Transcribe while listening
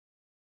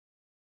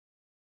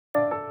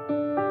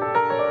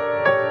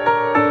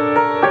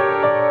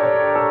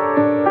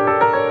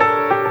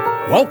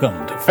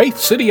Welcome to Faith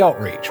City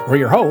Outreach, where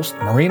your host,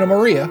 Marina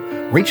Maria,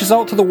 reaches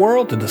out to the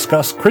world to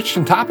discuss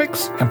Christian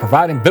topics and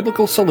providing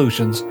biblical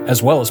solutions,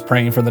 as well as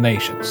praying for the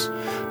nations.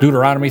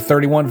 Deuteronomy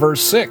 31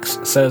 verse 6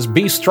 says,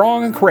 "Be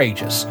strong and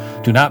courageous.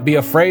 Do not be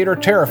afraid or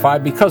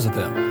terrified because of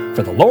them.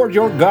 For the Lord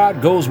your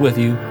God goes with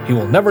you. He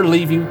will never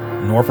leave you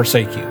nor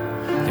forsake you."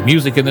 The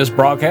music in this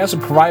broadcast is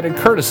provided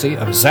courtesy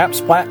of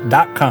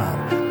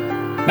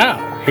Zapsplat.com.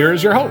 Now, here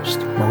is your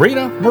host,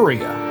 Marina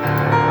Maria.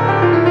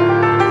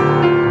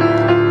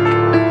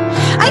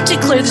 I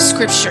declare the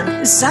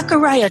scripture,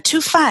 Zechariah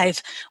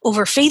 2:5,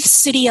 over Faith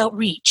City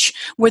Outreach,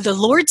 where the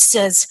Lord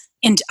says,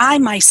 "And I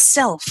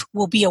myself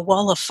will be a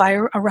wall of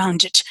fire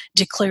around it,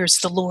 declares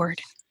the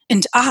Lord,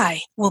 and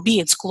I will be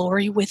its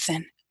glory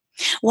within."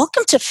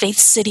 Welcome to Faith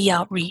City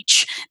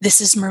Outreach. This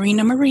is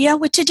Marina Maria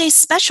with today's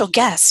special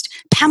guest,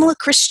 Pamela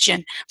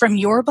Christian from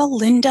Yorba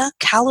Linda,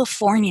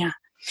 California.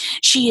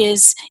 She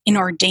is an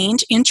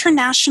ordained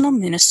international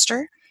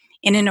minister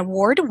and an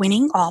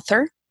award-winning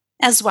author,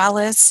 as well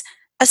as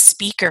a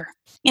speaker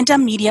and a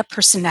media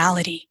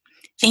personality.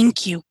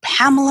 Thank you,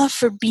 Pamela,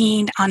 for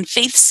being on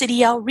Faith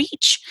City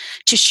Outreach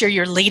to share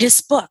your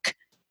latest book,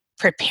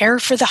 Prepare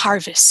for the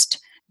Harvest,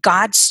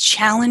 God's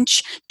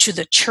Challenge to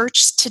the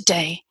Church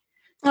Today.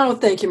 Oh,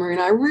 thank you,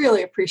 Marina. I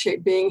really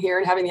appreciate being here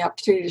and having the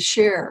opportunity to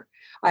share.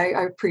 I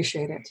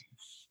appreciate it.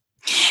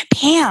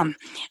 Pam,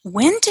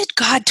 when did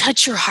God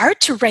touch your heart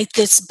to write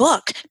this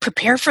book,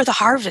 Prepare for the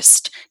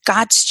Harvest,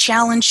 God's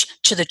Challenge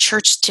to the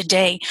Church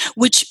Today,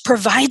 which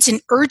provides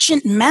an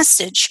urgent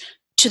message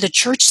to the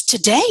church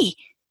today?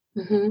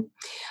 Mm-hmm.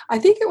 I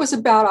think it was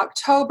about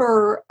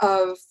October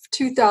of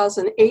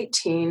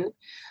 2018,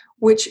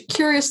 which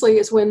curiously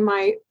is when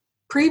my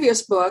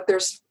previous book,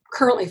 there's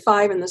currently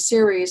 5 in the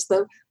series,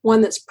 the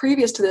one that's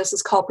previous to this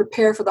is called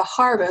Prepare for the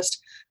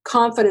Harvest,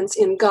 Confidence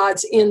in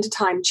God's End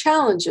Time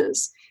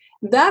Challenges.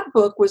 That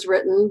book was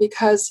written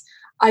because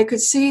I could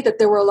see that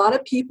there were a lot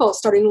of people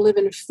starting to live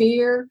in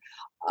fear,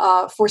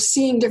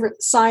 foreseeing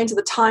different signs of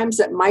the times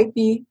that might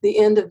be the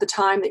end of the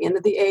time, the end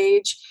of the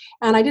age.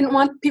 And I didn't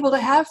want people to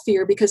have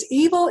fear because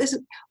evil is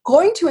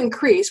going to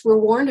increase. We're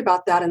warned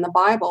about that in the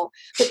Bible,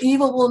 but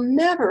evil will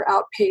never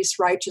outpace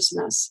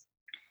righteousness.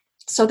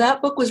 So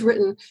that book was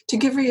written to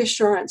give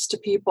reassurance to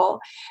people.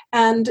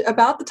 And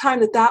about the time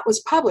that that was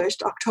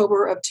published,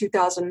 October of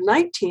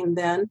 2019,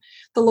 then,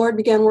 the Lord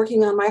began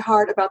working on my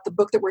heart about the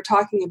book that we're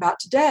talking about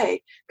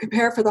today,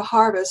 Prepare for the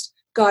Harvest,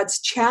 God's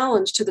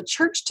Challenge to the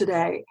Church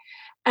Today.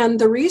 And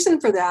the reason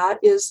for that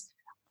is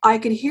I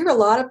could hear a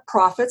lot of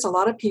prophets, a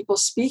lot of people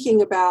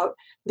speaking about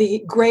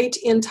the great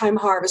end time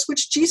harvest,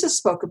 which Jesus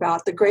spoke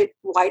about, the great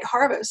white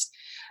harvest.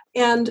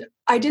 And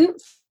I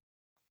didn't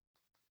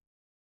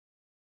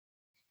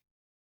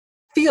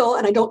feel,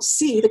 and I don't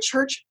see the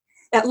church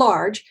at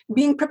large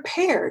being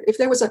prepared. If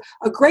there was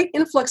a great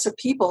influx of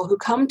people who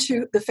come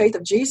to the faith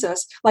of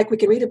Jesus, like we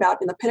can read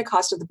about in the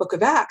Pentecost of the book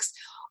of Acts,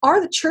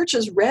 are the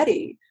churches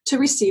ready to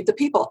receive the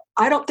people?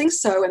 I don't think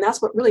so, and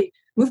that's what really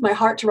moved my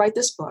heart to write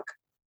this book.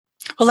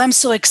 Well, I'm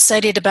so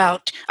excited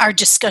about our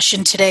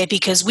discussion today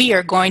because we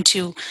are going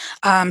to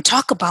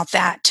talk about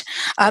that.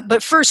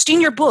 But first, in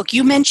your book,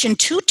 you mentioned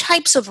 2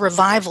 types of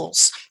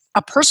revivals,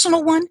 a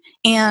personal one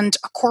and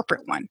a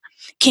corporate one.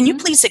 Can you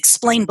please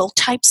explain both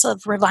types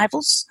of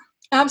revivals?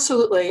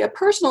 Absolutely. A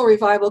personal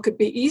revival could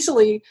be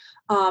easily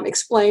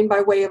explained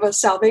by way of a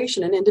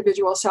salvation, an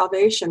individual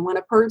salvation. When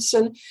a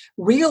person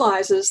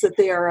realizes that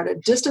they are at a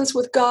distance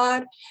with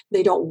God,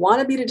 they don't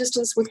want to be at a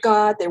distance with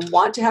God, they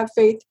want to have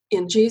faith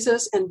in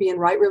Jesus and be in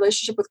right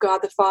relationship with God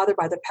the Father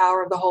by the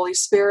power of the Holy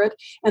Spirit,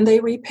 and they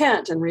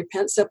repent. And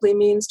repent simply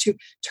means to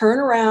turn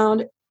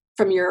around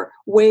from your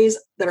ways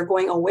that are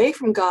going away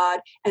from God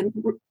and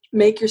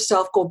make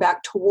yourself go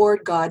back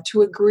toward God,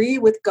 to agree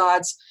with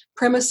God's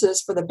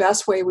premises for the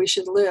best way we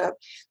should live.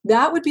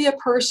 That would be a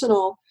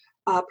personal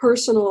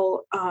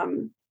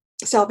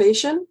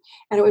salvation,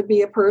 and it would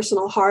be a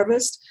personal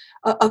harvest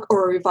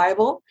or a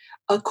revival.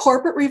 A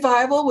corporate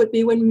revival would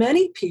be when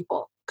many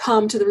people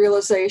come to the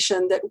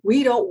realization that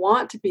we don't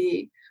want to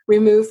be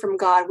removed from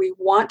God. We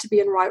want to be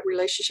in right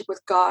relationship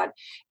with God,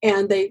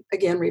 and they,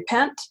 again,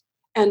 repent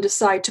and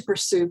decide to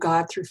pursue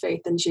God through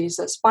faith in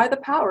Jesus by the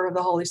power of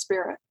the Holy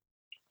Spirit.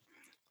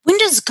 When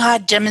does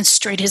God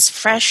demonstrate his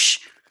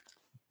fresh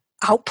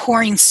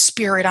outpouring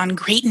spirit on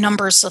great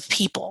numbers of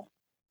people?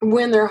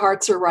 When their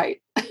hearts are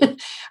right.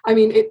 I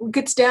mean, it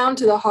gets down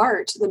to the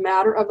heart, the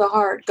matter of the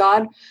heart.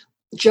 God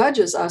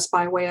judges us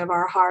by way of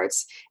our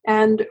hearts.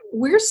 And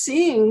we're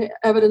seeing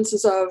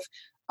evidences of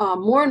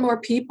more and more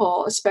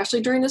people,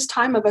 especially during this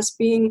time of us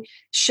being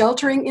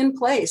sheltering in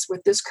place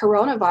with this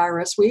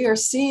coronavirus. We are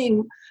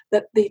seeing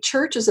that the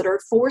churches that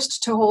are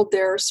forced to hold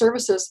their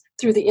services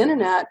through the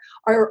internet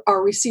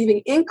are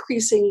receiving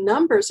increasing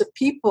numbers of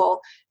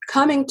people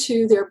coming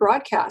to their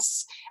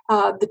broadcasts.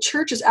 The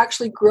church is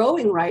actually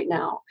growing right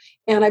now.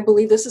 And I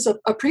believe this is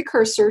a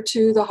precursor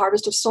to the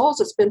harvest of souls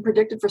that's been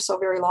predicted for so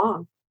very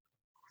long.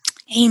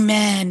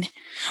 Amen.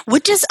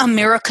 What does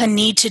America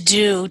need to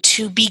do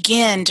to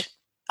begin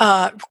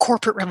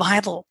corporate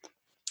revival?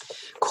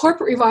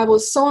 corporate revival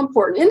is so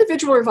important.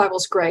 Individual revival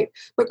is great,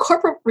 but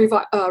corporate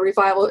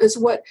revival is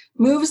what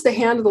moves the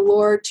hand of the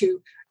Lord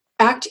to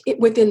act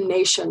within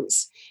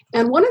nations.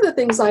 And one of the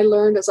things I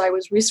learned as I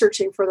was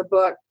researching for the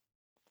book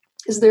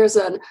is there's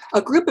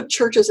a group of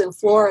churches in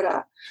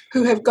Florida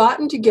who have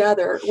gotten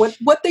together.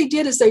 What they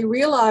did is they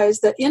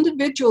realized that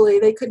individually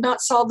they could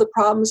not solve the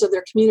problems of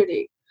their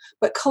community,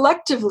 but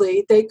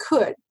collectively they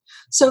could.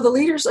 So the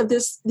leaders of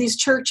these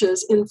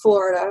churches in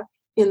Florida,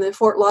 in the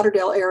Fort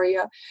Lauderdale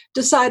area,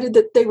 decided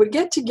that they would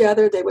get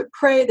together, they would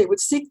pray, they would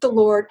seek the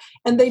Lord,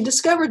 and they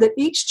discovered that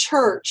each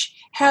church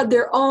had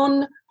their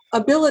own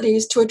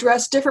abilities to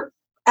address different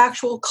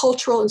actual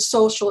cultural and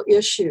social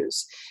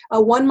issues.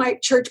 One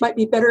church might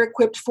be better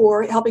equipped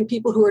for helping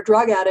people who are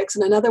drug addicts,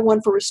 and another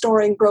one for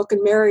restoring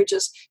broken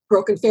marriages,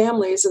 broken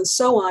families, and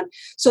so on.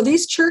 So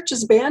these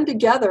churches band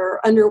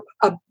together under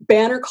a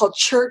banner called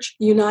Church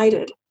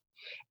United.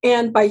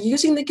 And by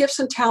using the gifts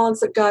and talents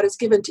that God has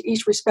given to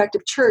each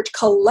respective church,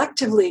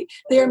 collectively,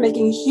 they are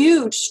making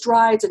huge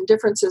strides and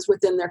differences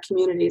within their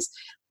communities.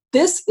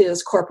 This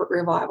is corporate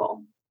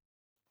revival.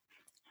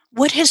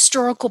 What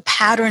historical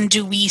pattern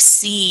do we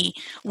see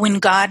when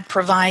God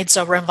provides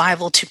a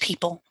revival to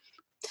people?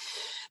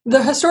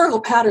 The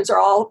historical patterns are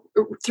all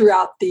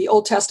throughout the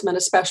Old Testament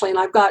especially, and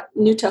I've got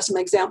New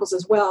Testament examples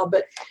as well.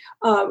 But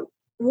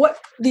what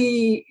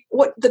the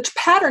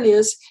pattern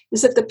is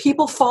that the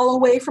people fall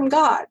away from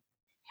God.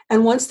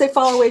 And once they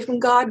fall away from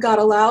God, God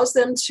allows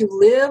them to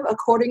live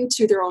according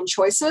to their own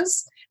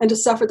choices and to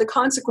suffer the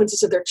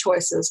consequences of their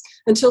choices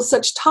until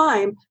such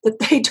time that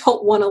they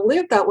don't want to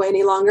live that way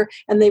any longer,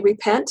 and they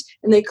repent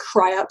and they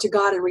cry out to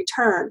God and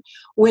return.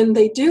 When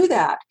they do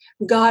that,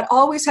 God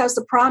always has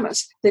the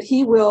promise that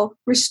he will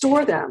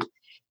restore them.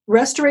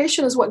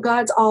 Restoration is what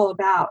God's all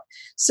about.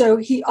 So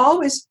he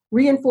always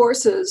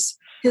reinforces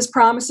his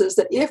promises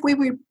that if we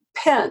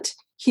repent,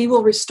 he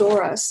will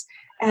restore us.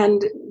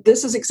 And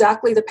this is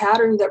exactly the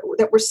pattern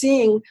that we're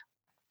seeing,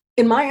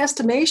 in my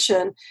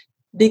estimation,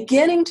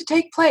 beginning to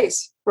take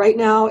place right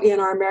now in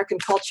our American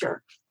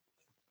culture.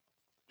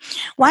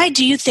 Why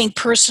do you think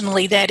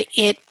personally that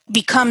it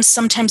becomes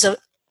sometimes a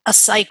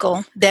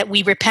cycle that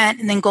we repent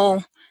and then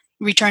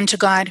return to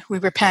God, we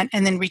repent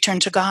and then return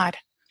to God?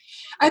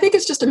 I think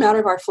it's just a matter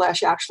of our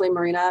flesh, actually,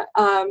 Marina.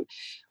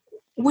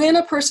 When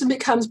a person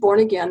becomes born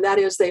again, that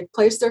is, they've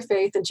placed their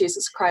faith in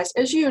Jesus Christ,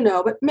 as you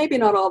know, but maybe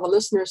not all the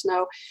listeners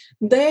know,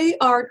 they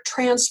are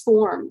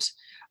transformed.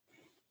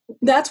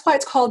 That's why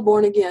it's called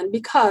born again,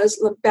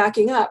 because,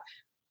 backing up,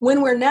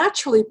 when we're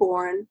naturally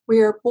born,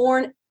 we are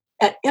born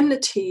at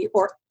enmity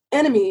or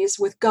enemies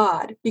with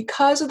God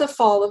because of the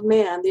fall of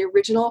man. The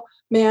original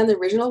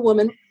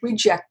woman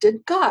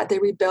rejected God. They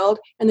rebelled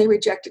and they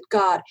rejected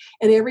God.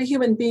 And every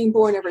human being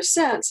born ever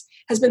since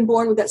has been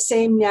born with that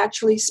same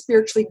naturally,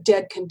 spiritually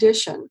dead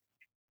condition.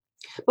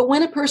 But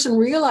when a person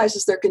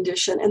realizes their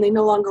condition and they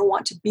no longer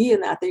want to be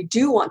in that, they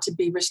do want to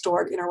be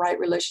restored in a right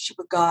relationship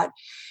with God,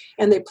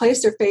 and they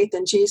place their faith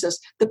in Jesus,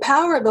 the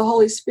power of the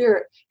Holy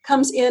Spirit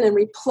comes in and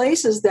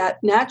replaces that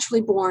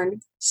naturally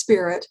born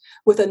spirit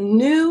with a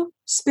new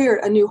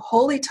spirit, a new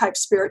holy type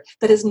spirit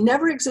that has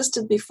never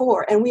existed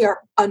before. And we are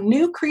a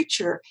new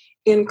creature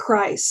in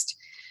Christ.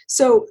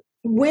 So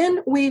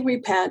when we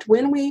repent,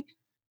 when we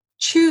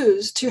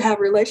choose to have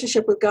a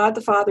relationship with God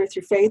the Father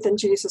through faith in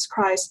Jesus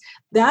Christ,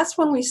 that's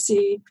when we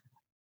see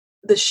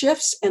the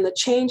shifts and the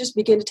changes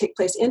begin to take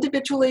place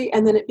individually,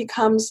 and then it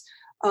becomes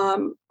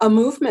a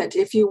movement,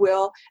 if you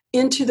will,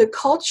 into the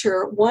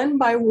culture one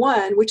by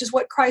one, which is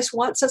what Christ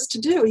wants us to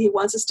do. He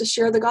wants us to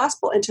share the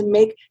gospel and to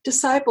make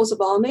disciples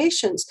of all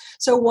nations.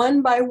 So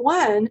one by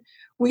one,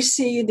 we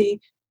see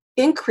the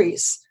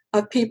increase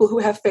of people who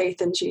have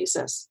faith in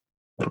Jesus.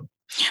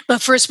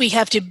 But first we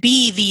have to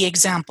be the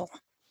example.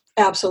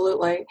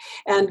 Absolutely.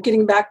 And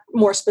getting back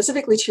more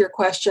specifically to your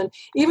question,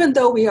 even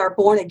though we are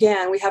born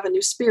again, we have a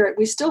new spirit,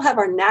 we still have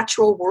our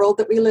natural world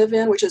that we live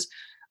in, which is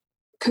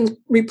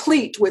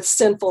replete with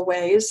sinful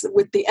ways,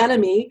 with the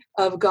enemy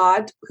of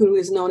God, who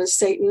is known as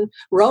Satan,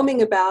 roaming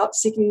about,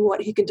 seeking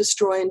what he can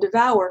destroy and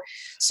devour.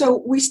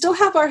 So we still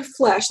have our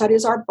flesh, that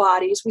is our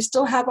bodies. We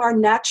still have our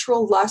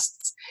natural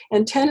lusts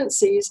and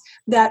tendencies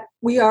that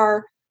we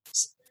are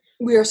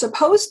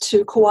supposed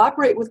to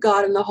cooperate with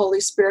God and the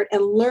Holy Spirit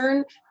and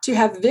learn to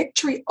have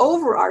victory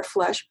over our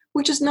flesh,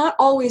 which is not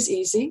always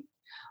easy.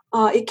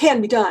 It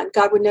can be done.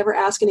 God would never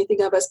ask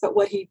anything of us but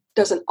what he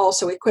doesn't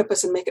also equip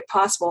us and make it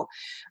possible.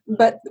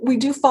 But we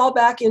do fall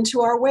back into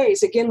our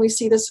ways. Again, we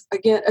see this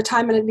again, a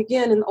time and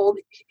again in the Old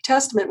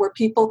Testament, where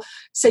people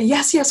say,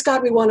 yes,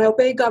 God, we want to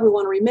obey God, we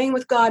want to remain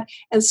with God.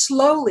 And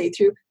slowly,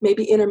 through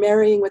maybe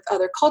intermarrying with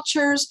other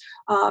cultures,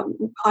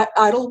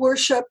 idol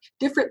worship,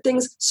 different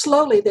things,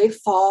 slowly they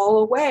fall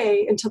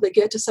away until they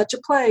get to such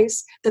a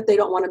place that they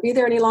don't want to be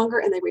there any longer,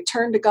 and they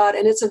return to God.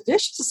 And it's a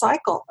vicious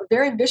cycle, a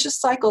very vicious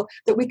cycle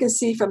that we can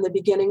see from the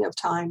beginning of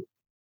time.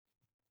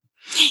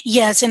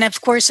 Yes, and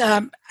of course,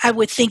 I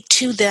would think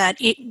too that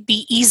it'd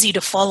be easy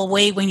to fall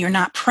away when you're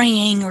not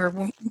praying or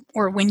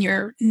when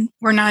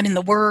we're not in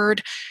the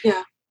Word.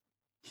 Yeah,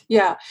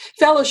 Yeah,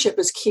 fellowship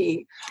is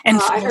key. And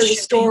I heard a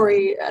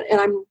story,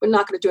 and I'm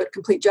not going to do it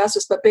complete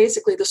justice, but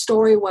basically the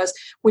story was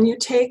when you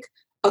take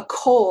a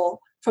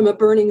coal from a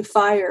burning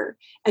fire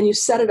and you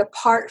set it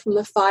apart from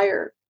the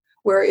fire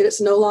where it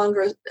is no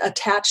longer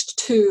attached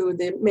to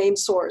the main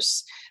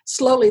source,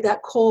 slowly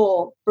that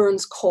coal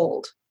burns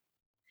cold.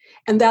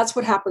 And that's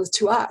what happens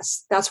to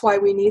us. That's why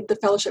we need the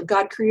fellowship.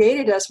 God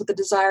created us with the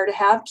desire to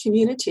have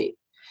community.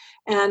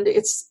 And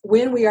it's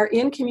when we are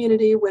in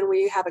community, when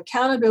we have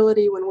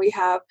accountability, when we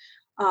have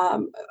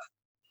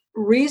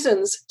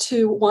reasons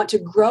to want to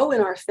grow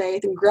in our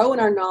faith and grow in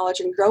our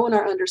knowledge and grow in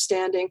our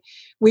understanding,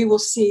 we will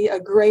see a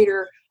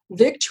greater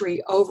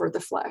victory over the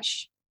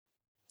flesh.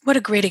 What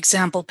a great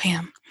example,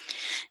 Pam.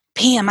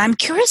 Pam, I'm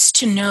curious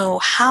to know,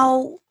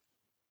 how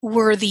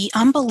were the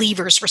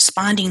unbelievers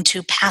responding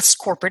to past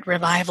corporate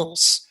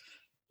revivals?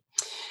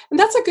 And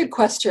that's a good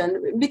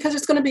question, because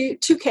it's going to be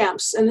two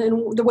camps. And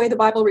then the way the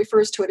Bible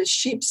refers to it is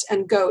sheep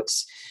and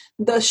goats.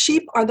 The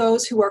sheep are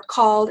those who are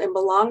called and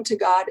belong to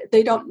God.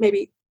 They don't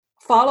maybe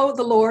follow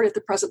the Lord at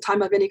the present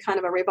time of any kind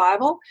of a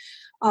revival.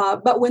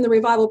 But when the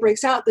revival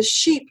breaks out, the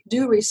sheep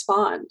do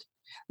respond.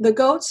 The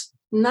goats,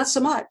 not so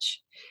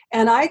much.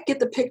 And I get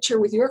the picture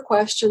with your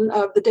question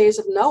of the days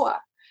of Noah.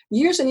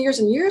 Years and years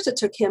and years it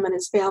took him and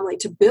his family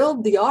to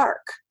build the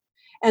ark.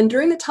 And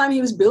during the time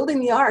he was building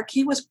the ark,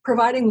 he was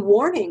providing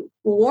warning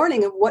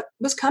of what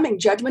was coming.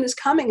 Judgment is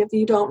coming if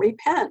you don't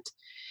repent.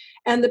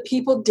 And the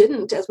people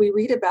didn't, as we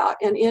read about.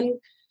 And in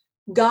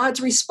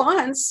God's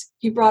response,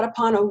 he brought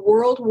upon a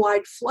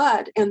worldwide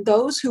flood. And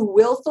those who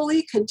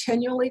willfully,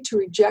 continually to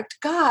reject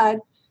God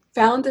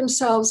found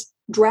themselves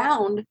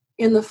drowned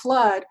in the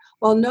flood,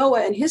 while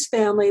Noah and his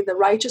family, the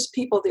righteous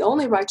people, the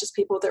only righteous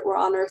people that were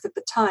on earth at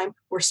the time,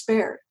 were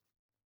spared.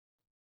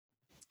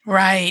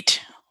 Right.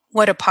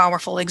 What a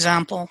powerful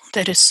example.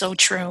 That is so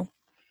true.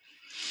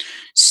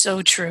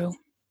 So true.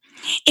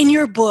 In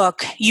your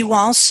book, you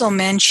also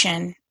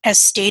mention, as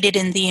stated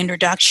in the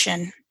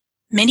introduction,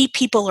 many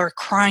people are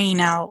crying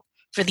out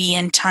for the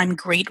end time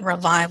great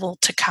revival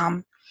to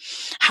come.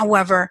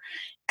 However,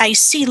 I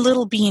see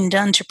little being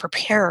done to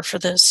prepare for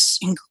this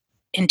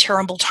in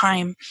terrible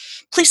time.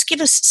 Please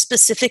give us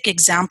specific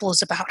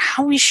examples about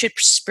how we should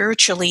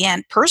spiritually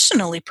and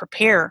personally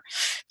prepare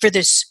for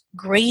this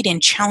great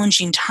and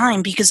challenging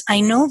time, because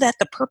I know that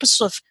the purpose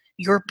of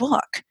your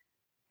book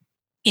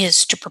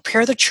is to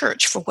prepare the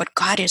church for what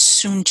God is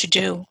soon to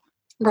do.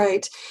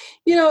 Right.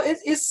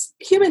 It's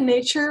human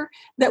nature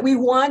that we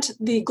want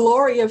the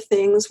glory of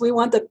things, we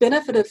want the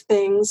benefit of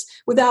things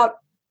without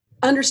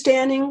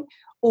understanding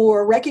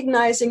or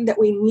recognizing that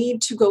we need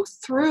to go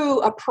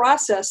through a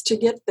process to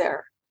get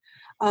there.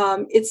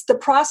 It's the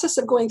process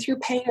of going through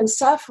pain and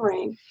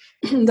suffering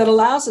that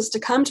allows us to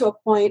come to a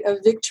point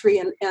of victory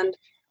and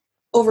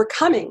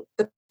overcoming.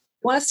 I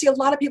want to see a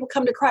lot of people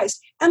come to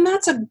Christ, and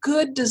that's a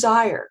good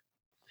desire.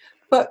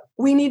 But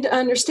we need to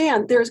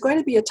understand there's going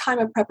to be a time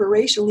of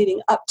preparation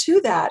leading up to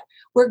that,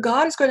 where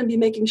God is going to be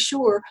making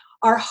sure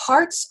our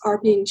hearts are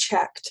being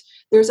checked.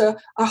 There's a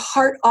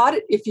heart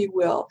audit, if you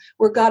will,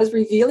 where God is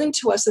revealing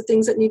to us the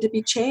things that need to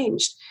be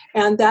changed.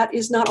 And that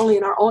is not only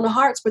in our own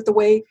hearts, but the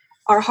way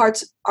our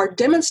hearts are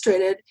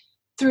demonstrated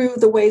through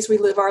the ways we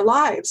live our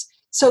lives.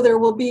 So there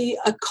will be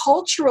a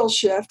cultural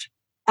shift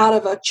out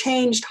of a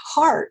changed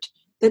heart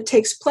that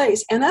takes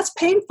place. And that's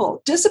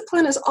painful.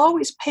 Discipline is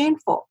always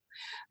painful.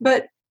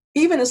 But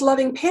even as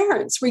loving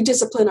parents, we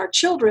discipline our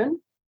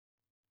children.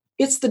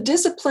 It's the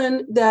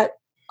discipline that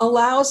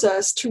allows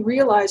us to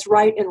realize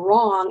right and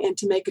wrong and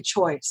to make a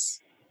choice.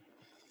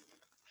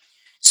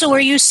 So are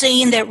you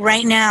saying that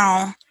right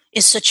now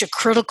is such a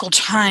critical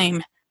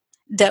time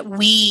that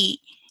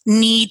we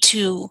need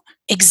to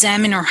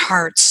examine our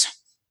hearts?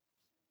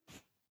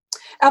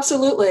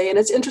 Absolutely. And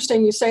it's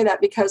interesting you say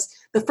that, because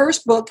the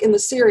first book in the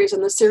series,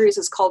 and the series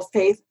is called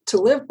Faith to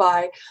Live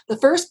By, the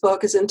first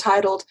book is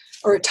titled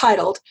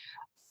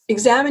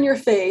Examine Your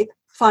Faith,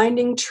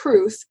 Finding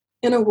Truth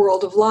in a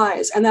World of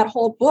Lies. And that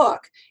whole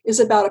book is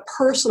about a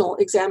personal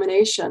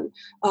examination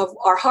of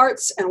our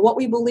hearts and what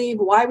we believe,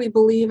 why we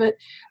believe it,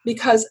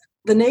 because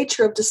the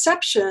nature of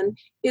deception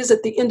is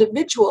that the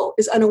individual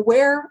is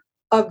unaware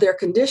of their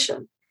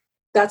condition.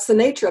 That's the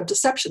nature of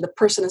deception. The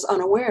person is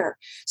unaware.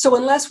 So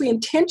unless we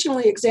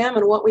intentionally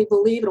examine what we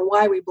believe and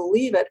why we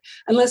believe it,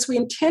 unless we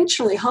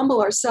intentionally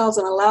humble ourselves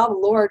and allow the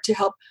Lord to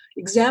help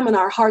examine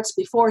our hearts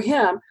before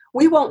Him,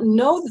 we won't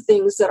know the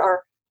things that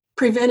are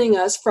preventing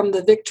us from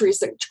the victories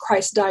that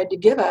Christ died to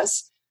give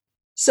us.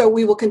 So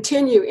we will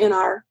continue in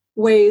our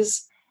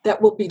ways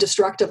that will be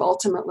destructive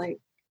ultimately.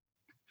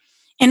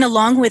 And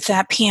along with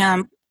that,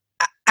 Pam,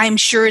 I'm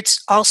sure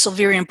it's also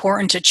very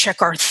important to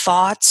check our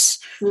thoughts,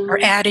 our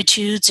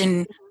attitudes,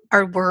 and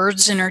our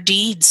words and our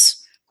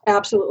deeds.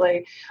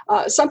 Absolutely.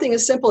 Something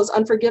as simple as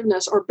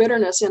unforgiveness or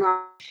bitterness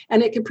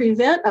and it can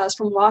prevent us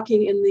from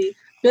walking in the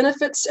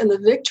benefits and the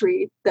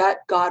victory that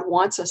God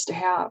wants us to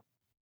have.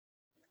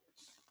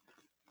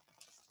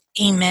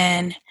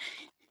 Amen.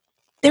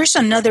 There's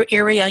another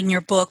area in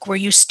your book where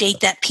you state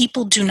that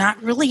people do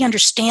not really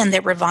understand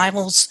that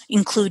revivals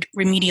include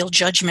remedial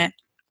judgment.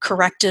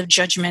 corrective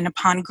judgment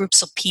upon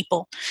groups of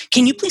people.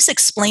 Can you please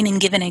explain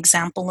and give an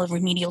example of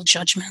remedial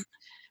judgment?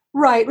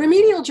 Right.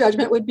 Remedial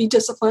judgment would be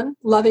discipline,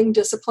 loving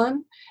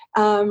discipline.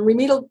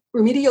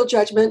 Remedial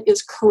judgment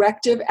is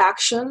corrective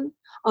action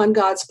on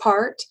God's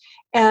part.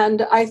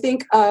 And I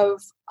think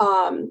of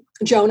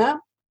Jonah,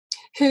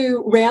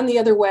 who ran the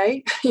other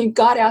way.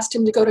 God asked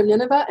him to go to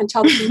Nineveh and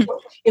tell the people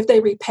if they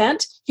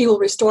repent, he will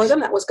restore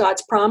them. That was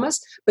God's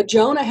promise. But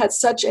Jonah had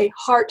such a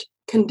heart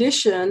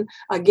condition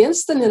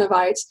against the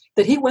Ninevites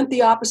that he went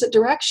the opposite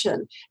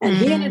direction. And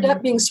he ended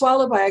up being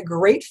swallowed by a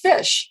great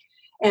fish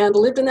and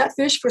lived in that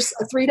fish for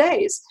 3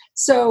 days.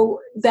 So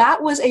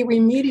that was a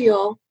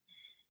remedial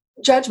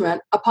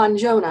judgment upon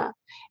Jonah.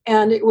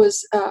 And it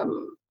was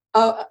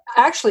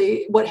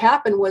actually what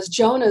happened was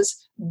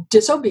Jonah's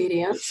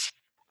disobedience,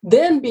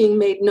 then being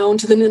made known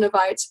to the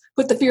Ninevites,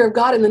 put the fear of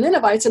God in the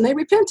Ninevites, and they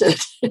repented.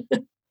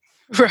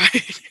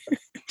 Right.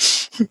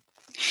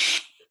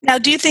 Now,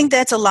 do you think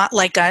that's a lot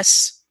like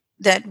us,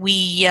 that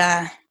we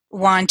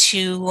want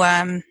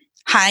to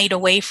hide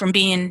away from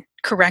being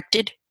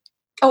corrected?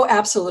 Oh,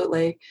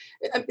 absolutely.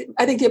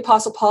 I think the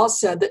Apostle Paul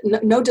said that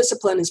no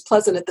discipline is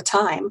pleasant at the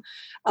time.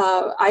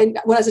 When I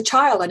was a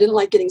child, I didn't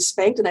like getting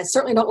spanked, and I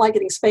certainly don't like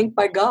getting spanked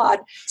by God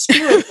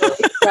spiritually,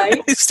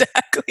 right?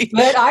 Exactly.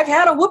 But I've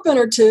had a whooping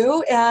or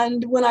two,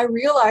 and when I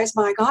realize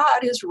my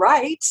God is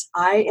right,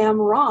 I am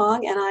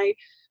wrong, and I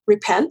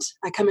repent,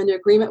 I come into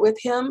agreement with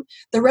him,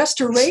 the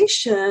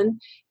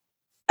restoration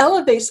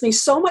elevates me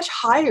so much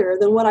higher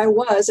than what I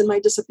was in my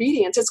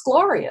disobedience. It's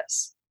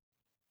glorious.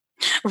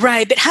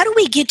 Right, but how do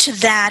we get to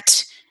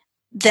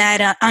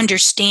that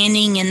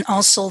understanding and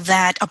also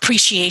that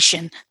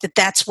appreciation that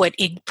that's what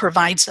it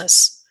provides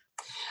us?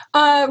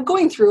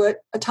 Going through it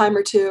a time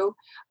or two.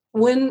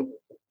 When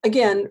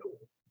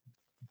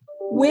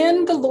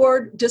the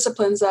Lord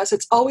disciplines us,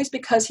 it's always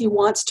because he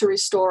wants to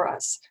restore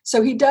us.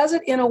 So he does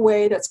it in a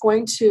way that's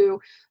going to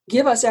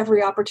give us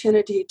every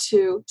opportunity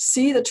to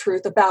see the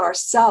truth about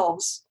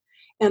ourselves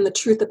and the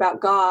truth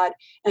about God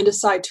and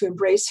decide to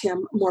embrace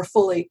him more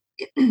fully.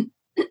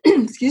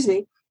 Excuse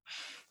me.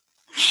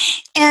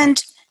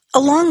 And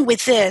along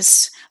with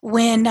this,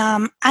 when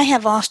I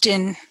have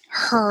often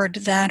heard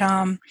that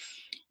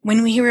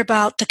when we hear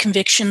about the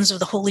convictions of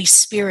the Holy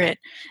Spirit,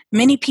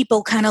 many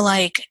people kind of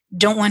like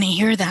don't want to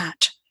hear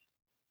that.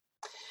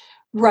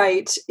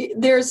 Right.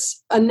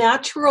 There's a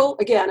natural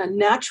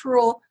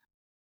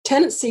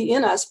tendency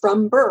in us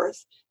from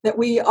birth that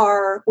we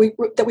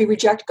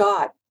reject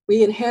God.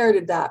 We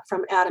inherited that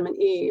from Adam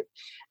and Eve.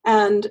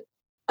 And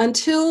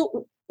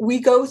until we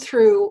go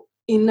through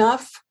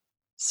enough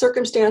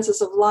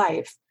circumstances of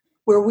life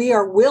where we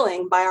are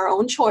willing by our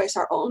own choice,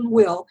 our own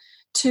will,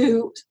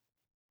 to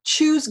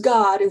choose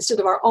God instead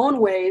of our own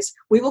ways,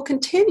 we will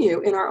continue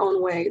in our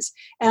own ways.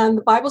 And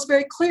the Bible's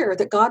very clear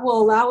that God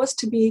will allow us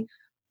to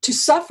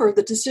suffer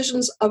the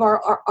decisions of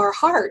our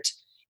heart.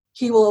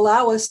 He will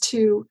allow us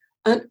to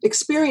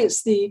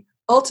experience the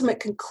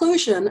ultimate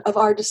conclusion of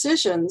our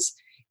decisions.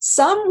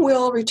 Some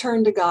will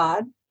return to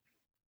God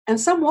and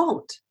some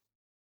won't.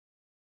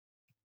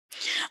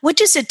 What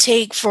does it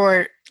take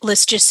for,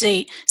 let's just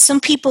say,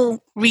 some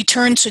people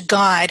return to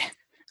God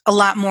a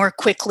lot more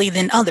quickly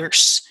than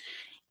others?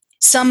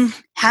 Some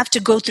have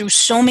to go through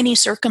so many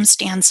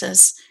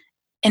circumstances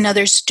and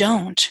others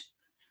don't.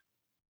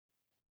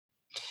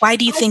 Why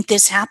do you think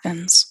this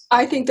happens?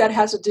 I think that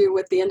has to do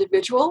with the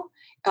individual's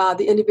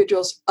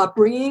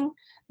upbringing,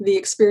 the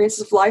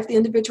experiences of life the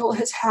individual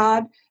has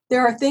had.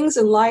 There are things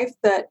in life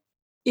that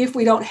if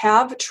we don't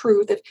have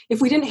truth,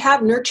 if we didn't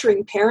have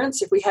nurturing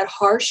parents, if we had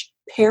harsh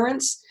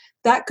parents,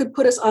 that could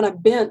put us on a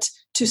bent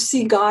to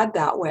see God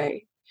that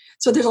way.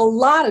 So there's a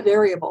lot of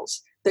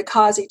variables that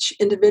cause each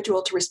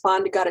individual to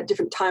respond to God at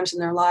different times in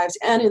their lives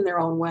and in their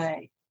own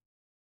way.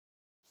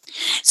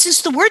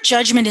 Since the word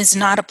judgment is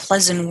not a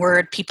pleasant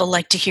word people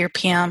like to hear,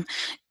 Pam,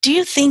 do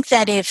you think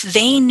that if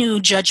they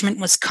knew judgment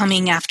was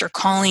coming after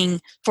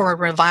calling for a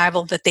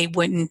revival, that they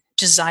wouldn't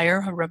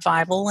desire a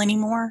revival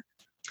anymore?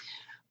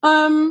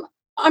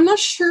 I'm not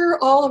sure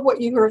all of what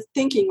you are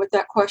thinking with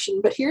that question,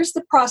 but here's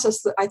the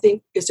process that I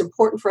think is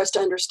important for us to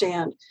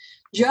understand.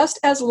 Just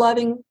as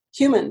loving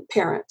human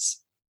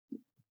parents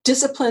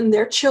discipline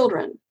their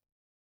children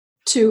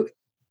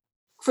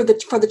for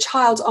the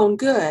child's own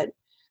good,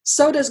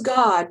 so does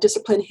God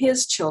discipline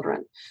his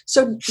children.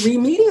 So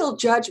remedial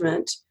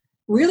judgment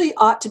really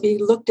ought to be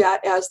looked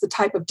at as the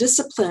type of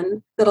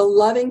discipline that a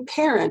loving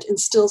parent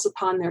instills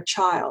upon their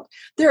child.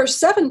 There are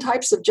 7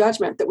 types of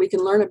judgment that we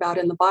can learn about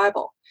in the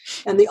Bible.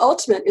 And the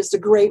ultimate is the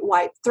great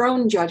white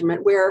throne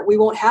judgment, where we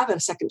won't have a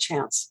second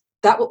chance.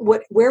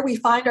 Where we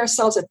find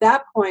ourselves at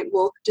that point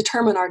will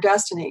determine our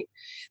destiny.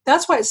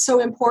 That's why it's so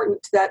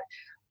important that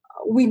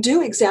we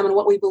do examine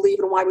what we believe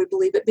and why we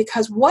believe it,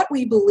 because what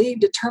we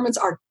believe determines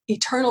our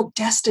eternal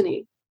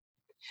destiny.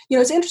 You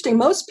know, it's interesting.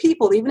 Most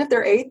people, even if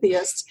they're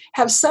atheists,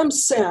 have some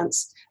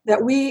sense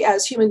that we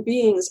as human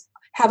beings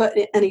have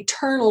an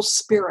eternal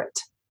spirit.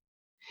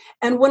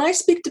 And when I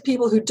speak to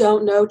people who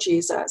don't know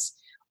Jesus,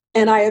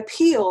 and I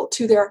appeal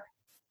to their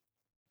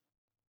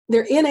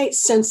innate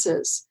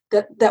senses,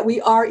 that we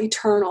are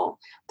eternal,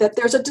 that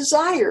there's a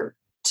desire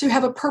to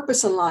have a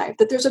purpose in life,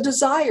 that there's a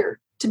desire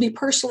to be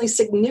personally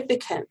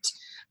significant,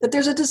 that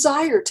there's a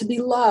desire to be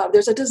loved,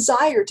 there's a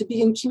desire to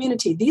be in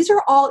community. These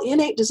are all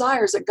innate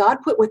desires that God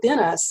put within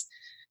us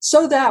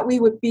so that we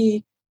would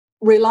be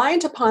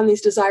reliant upon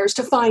these desires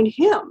to find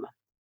him.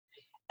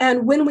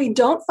 And when we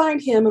don't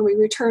find him and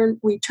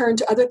we turn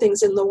to other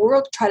things in the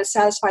world to try to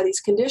satisfy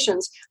these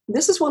conditions,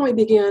 this is when we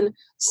begin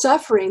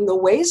suffering the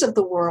ways of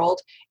the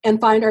world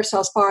and find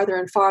ourselves farther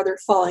and farther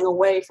falling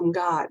away from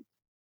God.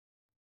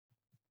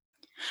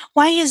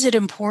 Why is it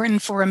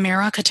important for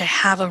America to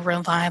have a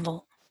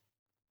revival?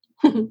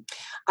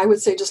 I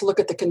would say just look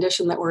at the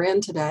condition that we're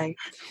in today.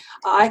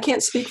 I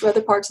can't speak for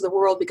other parts of the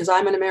world because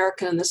I'm an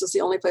American and this is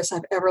the only place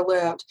I've ever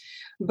lived.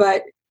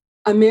 But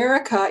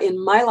America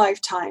in my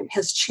lifetime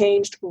has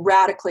changed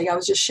radically. I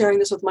was just sharing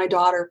this with my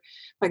daughter,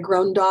 my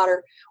grown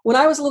daughter. When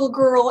I was a little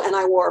girl and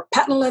I wore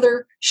patent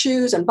leather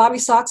shoes and bobby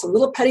socks and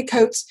little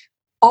petticoats,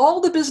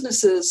 all the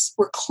businesses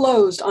were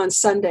closed on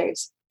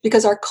Sundays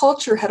because our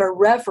culture had a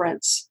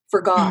reverence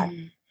for God.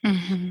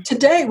 Mm-hmm.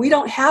 Today, we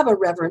don't have a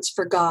reverence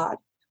for God.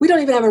 We don't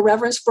even have a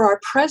reverence for our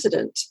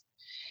president.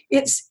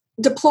 It's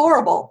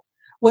deplorable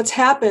what's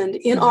happened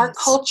in our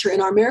culture, in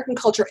our American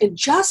culture, in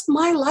just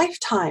my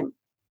lifetime.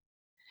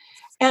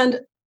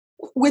 And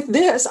with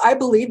this, I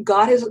believe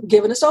God has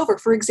given us over.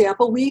 For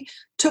example, we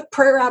took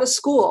prayer out of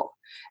school.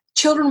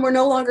 Children were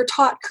no longer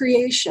taught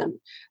creation.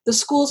 The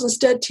schools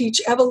instead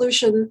teach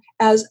evolution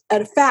as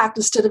a fact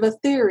instead of a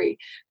theory.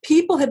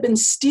 People have been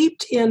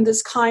steeped in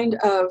this kind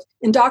of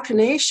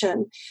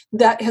indoctrination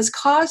that has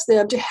caused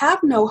them to have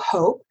no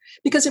hope,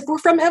 because if we're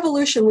from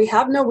evolution, we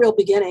have no real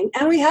beginning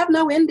and we have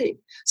no ending.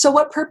 So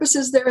what purpose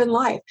is there in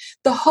life?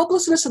 The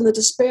hopelessness and the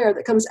despair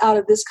that comes out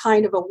of this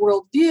kind of a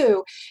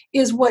worldview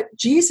is what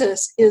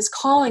Jesus is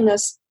calling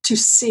us to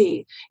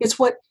see. It's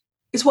what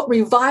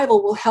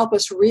revival will help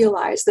us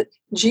realize, that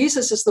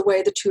Jesus is the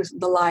way, the truth,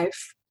 and the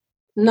life,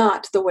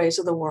 not the ways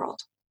of the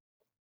world.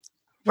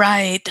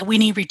 Right. That we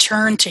need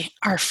return to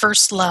our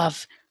first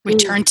love,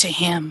 return to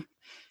him.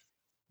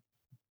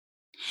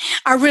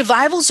 Are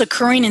revivals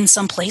occurring in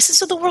some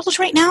places of the world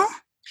right now?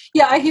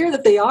 Yeah, I hear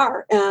that they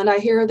are. And I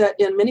hear that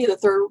in many of the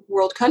third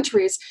world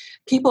countries,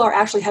 people are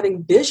actually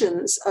having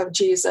visions of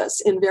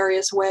Jesus in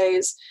various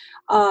ways.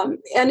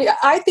 And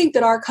I think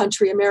that our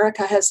country,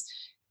 America, has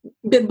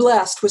been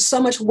blessed with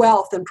so much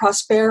wealth and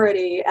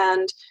prosperity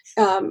and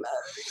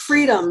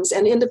freedoms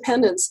and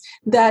independence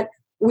that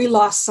we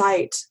lost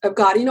sight of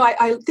God. You know,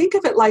 I think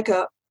of it like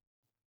a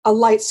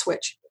light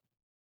switch.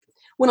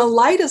 When a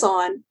light is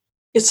on,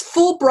 it's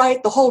full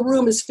bright, the whole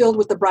room is filled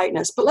with the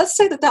brightness. But let's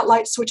say that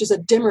light switch is a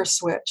dimmer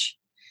switch.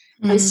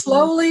 Mm-hmm.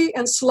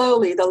 And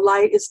slowly the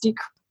light is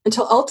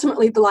until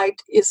ultimately the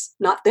light is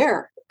not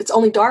there. It's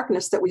only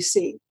darkness that we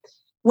see.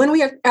 When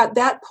we are at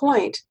that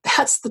point,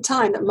 that's the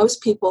time that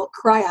most people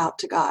cry out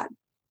to God.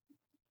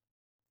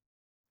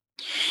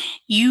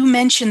 You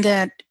mentioned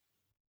that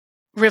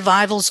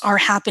revivals are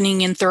happening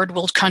in third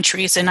world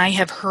countries, and I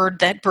have heard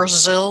that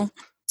Brazil,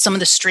 some of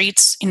the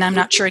streets, and I'm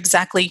not sure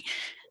exactly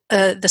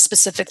the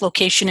specific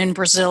location in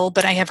Brazil,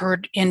 but I have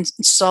heard and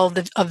saw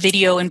a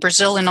video in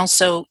Brazil and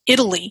also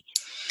Italy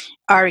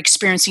are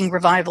experiencing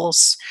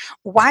revivals.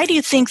 Why do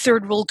you think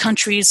third world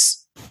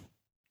countries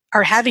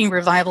are having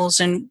revivals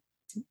and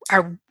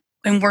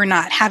we're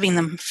not having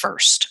them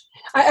first?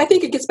 I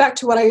think it gets back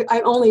to what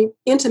I only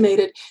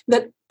intimated,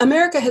 that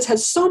America has had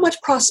so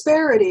much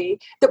prosperity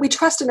that we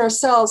trust in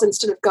ourselves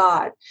instead of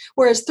God,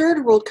 whereas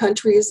third world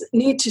countries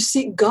need to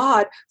seek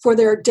God for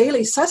their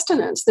daily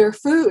sustenance, their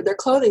food, their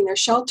clothing, their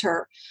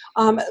shelter.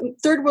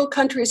 Third world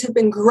countries have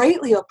been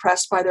greatly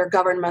oppressed by their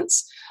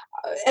governments,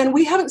 and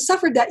we haven't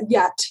suffered that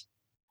yet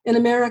in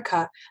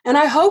America. And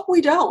I hope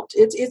we don't.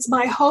 It's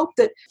my hope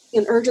that,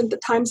 in urgent the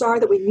times are,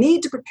 that we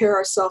need to prepare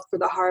ourselves for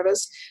the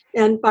harvest,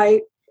 and by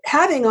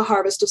having a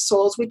harvest of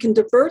souls, we can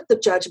divert the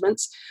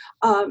judgments.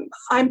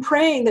 I'm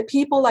praying that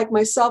people like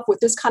myself with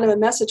this kind of a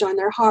message on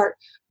their heart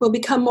will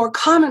become more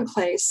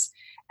commonplace,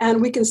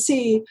 and we can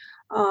see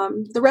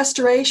the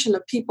restoration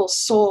of people's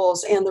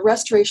souls and the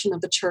restoration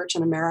of the church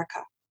in America.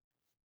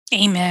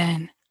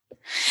 Amen.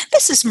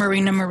 This is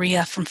Marina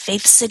Maria from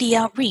Faith City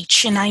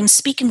Outreach, and I'm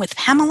speaking with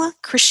Pamela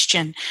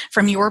Christian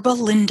from Yorba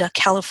Linda,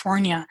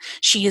 California.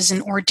 She is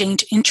an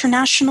ordained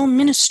international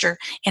minister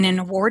and an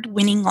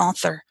award-winning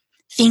author.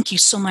 Thank you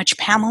so much,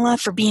 Pamela,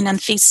 for being on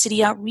Faith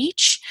City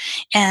Outreach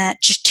and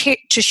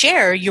to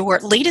share your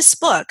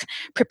latest book,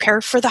 Prepare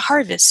for the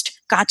Harvest,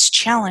 God's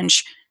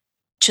Challenge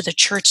to the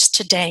Church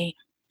Today.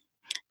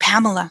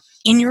 Pamela,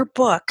 in your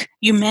book,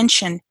 you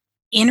mention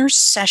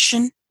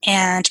intercession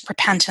and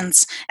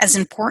repentance as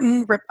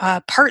important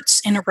parts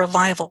in a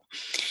revival.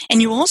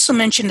 And you also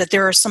mentioned that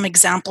there are some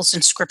examples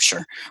in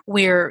Scripture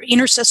where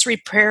intercessory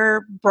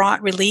prayer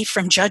brought relief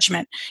from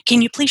judgment.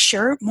 Can you please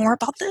share more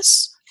about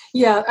this?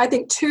 Yeah, I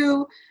think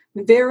two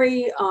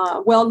very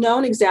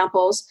well-known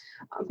examples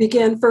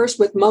begin first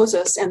with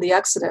Moses and the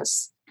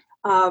Exodus.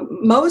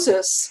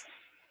 Moses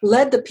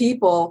led the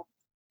people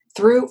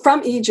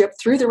from Egypt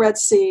through the Red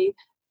Sea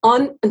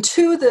on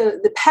to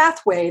the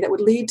pathway that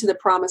would lead to the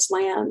promised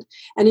land.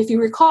 And if you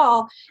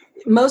recall,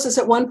 Moses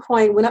at one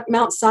point went up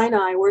Mount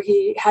Sinai where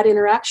he had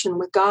interaction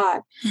with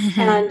God.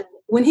 And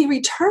when he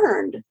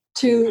returned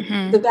to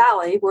the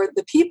valley where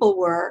the people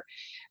were,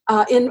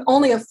 in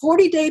only a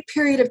 40-day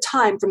period of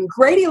time, from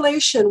great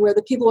elation where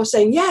the people were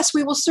saying, yes,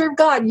 we will serve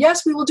God.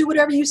 Yes, we will do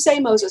whatever you say,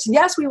 Moses.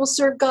 Yes, we will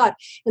serve God.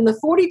 In the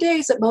 40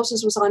 days that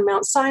Moses was on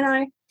Mount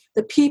Sinai,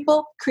 the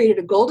people created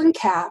a golden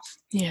calf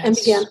and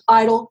began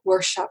idol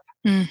worship.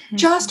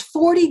 Just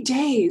 40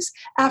 days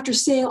after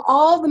seeing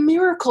all the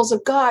miracles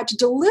of God to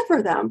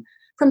deliver them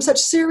from such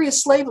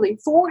serious slavery,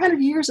 400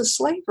 years of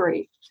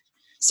slavery.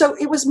 So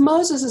it was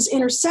Moses'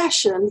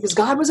 intercession, because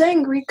God was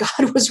angry.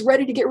 God was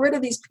ready to get rid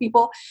of these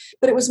people.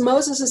 But it was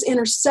Moses'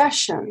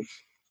 intercession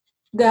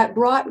that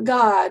brought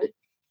God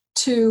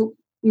to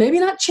maybe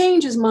not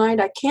change his mind.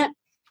 I can't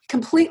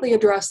completely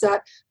address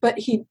that, but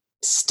he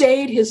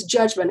stayed his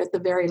judgment at the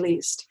very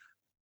least.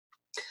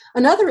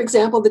 Another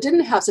example that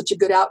didn't have such a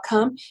good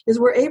outcome is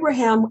where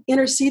Abraham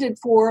interceded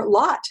for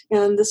Lot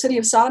and the city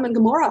of Sodom and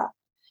Gomorrah.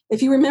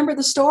 If you remember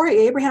the story,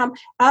 Abraham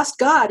asked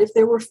God, if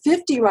there were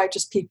 50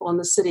 righteous people in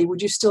the city, would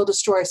you still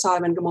destroy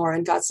Sodom and Gomorrah?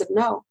 And God said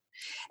no.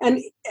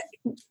 And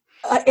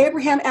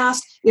Abraham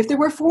asked, if there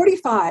were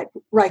 45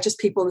 righteous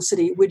people in the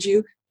city, would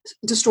you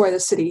destroy the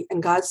city?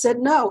 And God said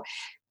no.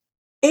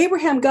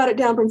 Abraham got it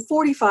down from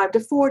 45 to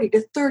 40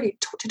 to 30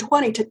 to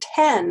 20 to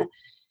 10.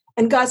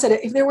 And God said,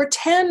 if there were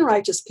 10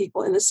 righteous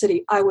people in the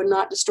city, I would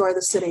not destroy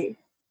the city.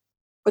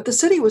 But the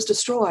city was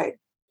destroyed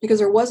because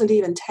there wasn't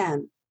even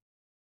 10.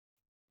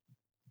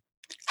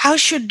 How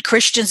should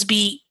Christians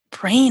be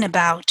praying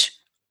about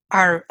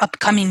our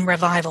upcoming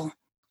revival?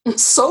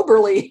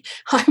 Soberly.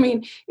 I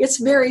mean, it's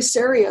very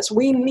serious.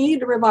 We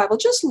need a revival.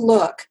 Just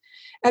look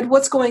at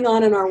what's going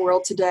on in our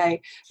world today.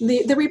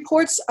 The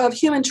reports of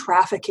human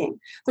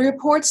trafficking, the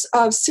reports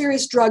of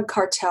serious drug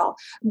cartel,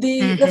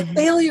 the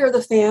failure of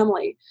the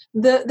family,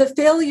 the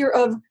failure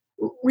of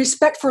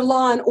respect for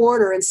law and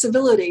order and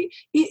civility,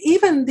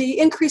 even the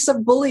increase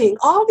of bullying.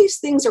 All these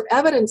things are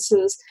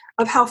evidences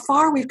of how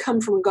far we've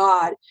come from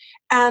God,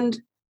 and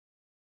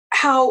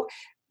how,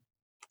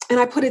 and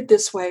I put it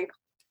this way,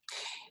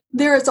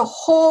 there is a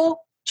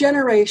whole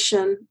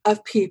generation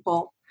of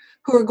people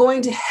who are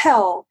going to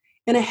hell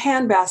in a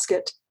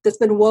handbasket that's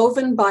been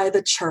woven by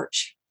the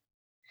church.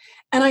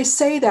 And I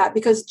say that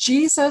because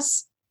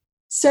Jesus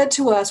said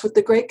to us with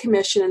the Great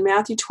Commission in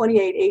Matthew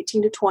 28,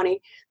 18 to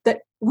 20,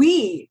 that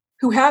we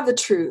who have the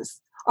truth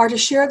are to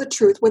share the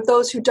truth with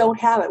those who don't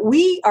have it.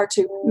 We are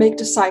to make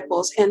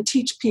disciples and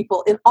teach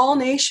people in all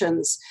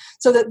nations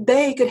so that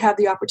they could have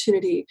the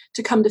opportunity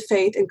to come to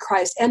faith in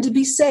Christ and to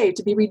be saved,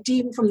 to be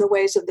redeemed from the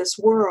ways of this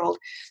world.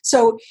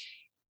 So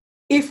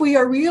if we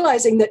are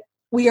realizing that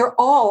we are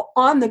all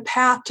on the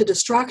path to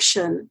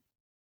destruction,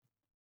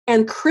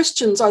 and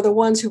Christians are the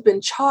ones who've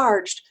been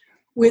charged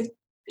with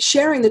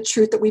sharing the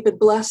truth that we've been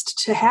blessed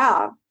to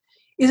have,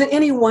 is it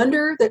any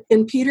wonder that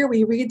in Peter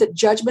we read that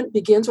judgment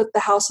begins with the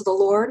house of the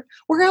Lord?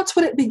 Where else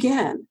would it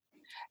begin?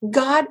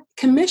 God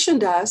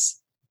commissioned us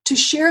to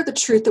share the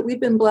truth that we've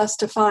been blessed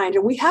to find,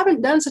 and we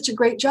haven't done such a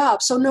great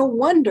job, so no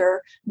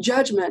wonder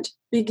judgment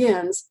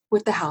begins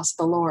with the house of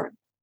the Lord.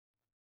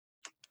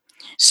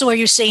 So are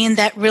you saying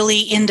that really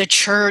in the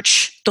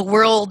church, the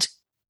world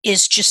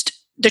is just,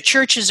 the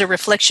church is a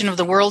reflection of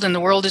the world and the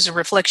world is a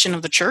reflection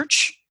of the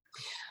church?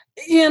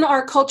 In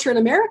our culture in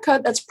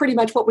America, that's pretty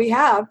much what we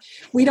have.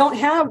 We don't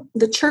have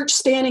the church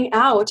standing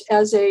out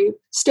as a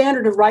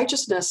standard of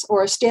righteousness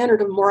or a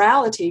standard of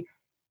morality.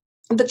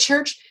 The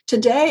church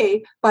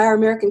today, by our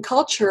American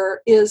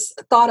culture, is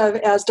thought of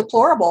as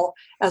deplorable,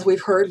 as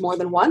we've heard more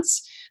than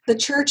once. The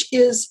church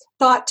is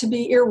thought to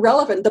be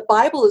irrelevant. The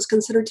Bible is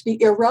considered to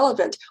be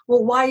irrelevant.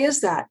 Well, why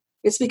is that?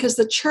 It's because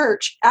the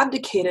church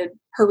abdicated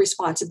her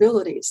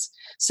responsibilities.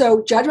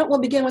 So judgment will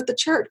begin with the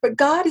church, but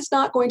God is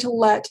not going to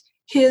let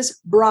his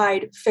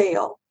bride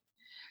fail.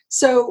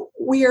 So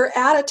we are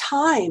at a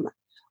time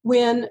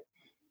when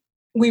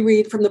we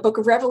read from the book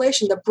of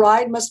Revelation, the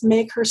bride must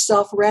make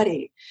herself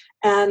ready.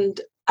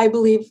 And I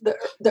believe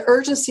the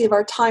urgency of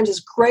our times is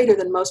greater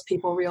than most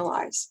people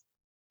realize.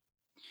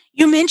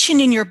 You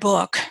mentioned in your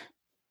book,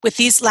 with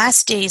these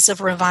last days of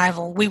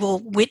revival, we will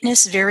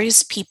witness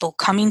various people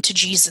coming to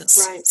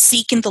Jesus, Right.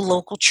 seeking the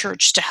local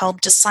church to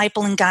help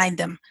disciple and guide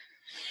them.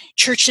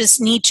 Churches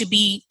need to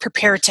be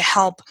prepared to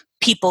help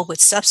people with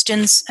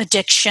substance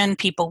addiction,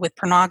 people with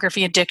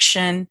pornography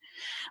addiction,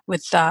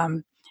 with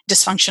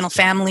dysfunctional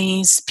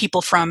families,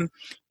 people from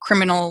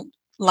criminal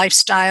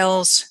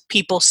lifestyles,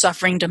 people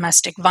suffering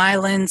domestic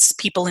violence,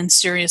 people in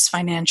serious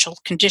financial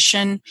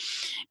condition,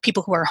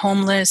 people who are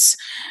homeless.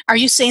 Are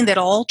you saying that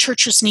all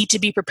churches need to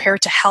be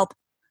prepared to help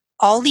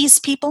all these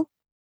people?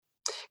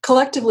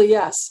 Collectively,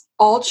 yes.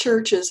 All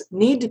churches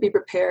need to be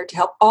prepared to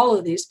help all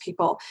of these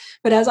people.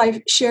 But as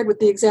I've shared with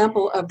the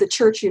example of the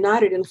Church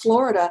United in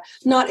Florida,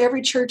 not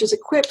every church is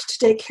equipped to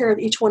take care of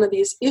each one of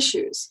these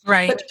issues.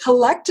 Right. But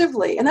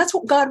collectively, and that's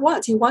what God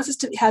wants. He wants us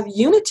to have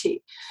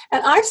unity.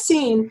 And I've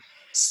seen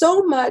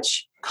so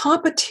much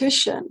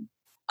competition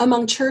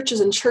among churches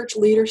and church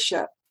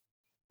leadership.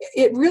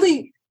 it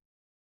really,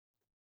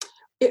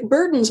 it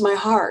burdens my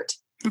heart.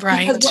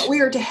 Right. Because what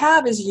we are to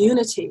have is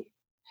unity.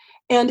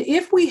 And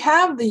if we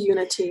have the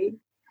unity,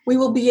 we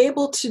will be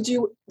able to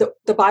do,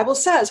 the Bible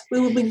says, we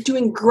will be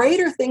doing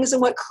greater things than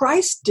what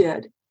Christ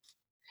did.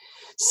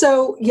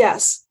 So,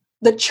 yes,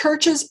 the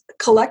churches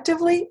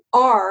collectively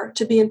are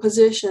to be in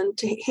position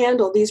to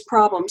handle these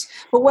problems.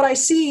 But what I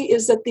see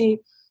is that the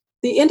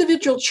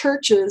individual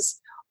churches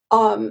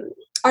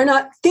are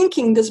not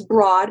thinking this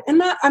broad,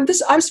 and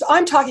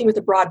I'm talking with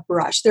a broad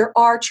brush. There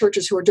are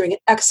churches who are doing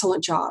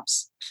excellent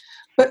jobs,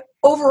 but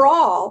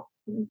overall,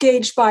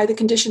 gauged by the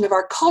condition of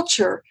our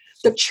culture,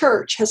 the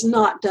church has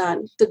not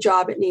done the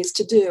job it needs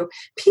to do.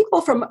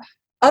 People from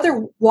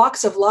other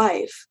walks of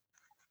life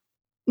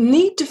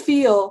need to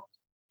feel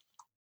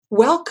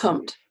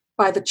welcomed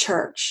by the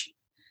church.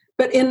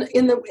 But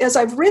as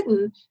I've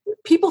written,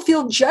 people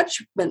feel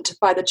judgment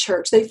by the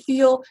church. They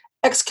feel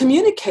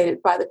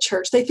excommunicated by the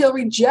church. They feel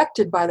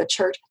rejected by the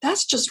church.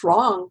 That's just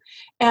wrong.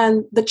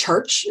 And the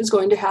church is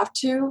going to have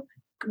to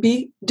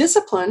be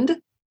disciplined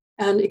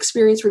and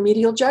experience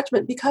remedial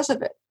judgment because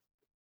of it.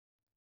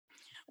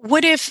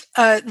 What if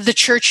the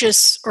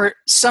churches or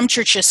some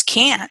churches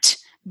can't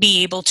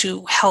be able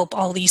to help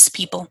all these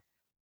people?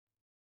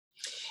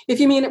 If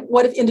you mean,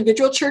 what if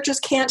individual churches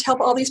can't help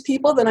all these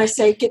people? Then I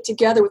say get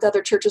together with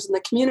other churches in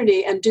the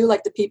community and do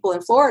like the people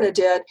in Florida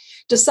did,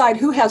 decide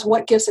who has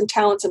what gifts and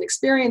talents and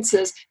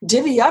experiences,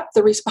 divvy up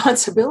the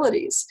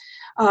responsibilities.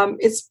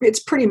 It's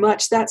pretty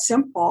much that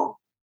simple.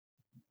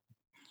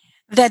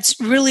 That's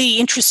really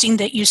interesting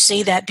that you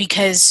say that,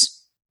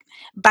 because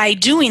by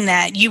doing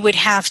that, you would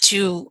have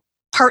to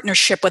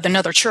partnership with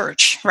another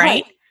church,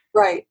 right?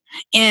 Right.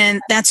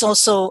 And that's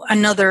also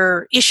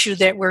another issue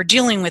that we're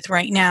dealing with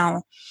right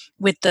now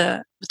with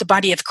the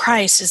body of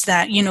Christ, is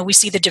that, we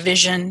see the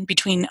division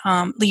between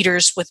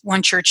leaders with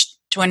one church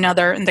to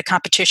another, and the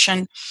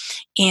competition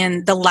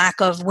and the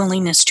lack of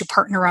willingness to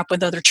partner up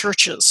with other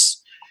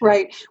churches.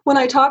 Right. When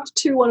I talked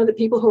to one of the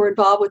people who were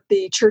involved with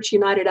the Church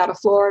United out of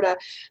Florida,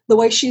 the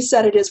way she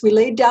said it is, we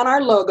laid down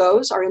our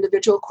logos, our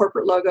individual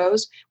corporate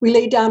logos, we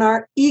laid down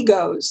our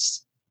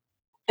egos,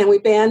 and we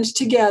band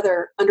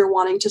together under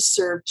wanting to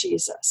serve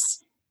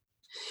Jesus.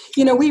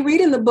 We read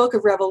in the book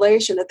of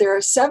Revelation that there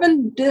are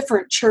 7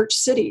 different church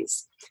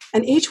cities,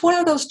 and each one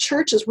of those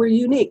churches were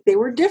unique. They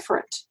were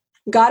different.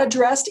 God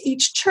addressed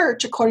each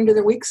church according to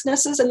their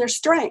weaknesses and their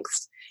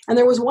strengths. And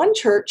there was one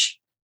church,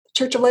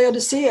 Church of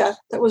Laodicea,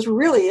 that was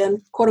really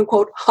in, quote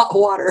unquote, hot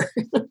water.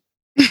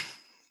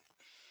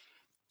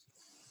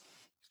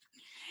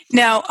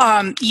 Now,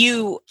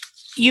 you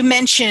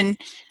mentioned,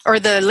 or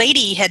the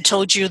lady had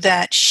told you,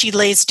 that she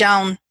lays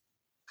down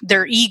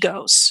their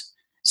egos.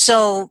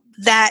 So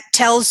that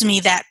tells me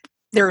that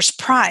there's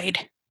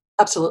pride.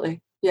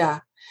 Absolutely. Yeah,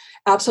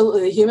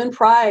 absolutely. The human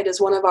pride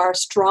is one of our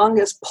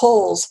strongest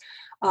pulls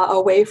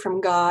away from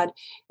God.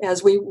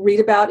 As we read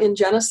about in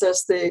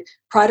Genesis, the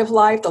pride of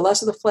life, the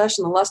lust of the flesh,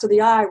 and the lust of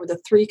the eye were the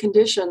 3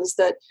 conditions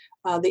that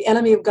the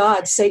enemy of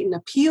God, Satan,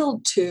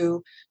 appealed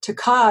to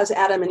cause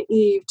Adam and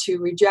Eve to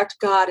reject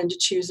God and to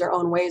choose their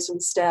own ways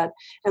instead.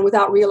 And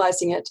without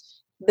realizing it,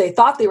 they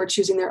thought they were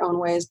choosing their own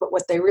ways, but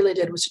what they really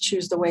did was to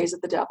choose the ways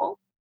of the devil.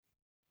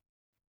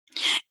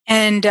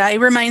 And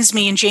it reminds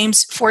me in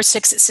James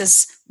 4:6, it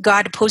says,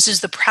 God opposes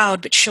the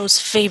proud, but shows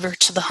favor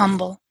to the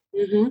humble.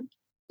 Mm-hmm.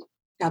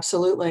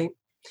 Absolutely.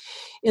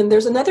 And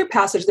there's another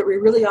passage that we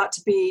really ought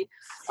to be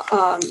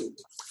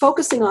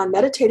focusing on,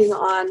 meditating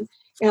on.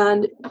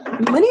 And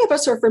many of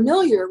us are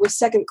familiar with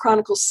 2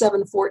 Chronicles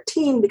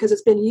 7:14 because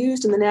it's been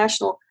used in the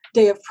National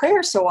Day of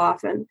Prayer so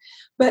often.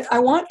 But I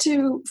want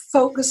to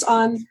focus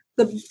on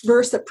the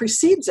verse that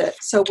precedes it.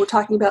 So we're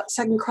talking about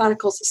 2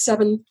 Chronicles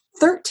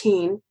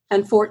 7:13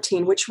 and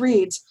 14, which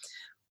reads,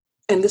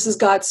 and this is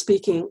God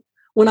speaking,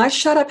 when I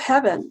shut up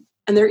heaven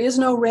and there is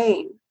no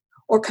rain,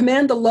 or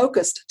command the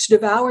locust to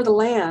devour the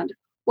land,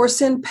 or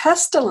send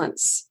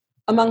pestilence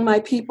among my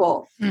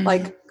people,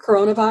 like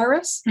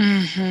coronavirus,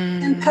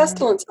 and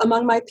pestilence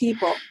among my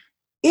people.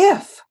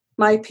 If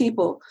my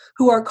people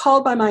who are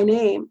called by my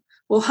name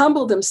will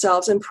humble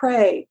themselves and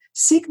pray,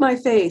 seek my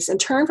face, and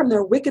turn from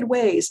their wicked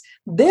ways,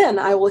 then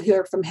I will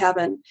hear from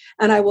heaven,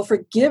 and I will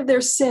forgive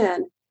their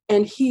sin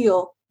and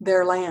heal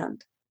their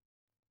land.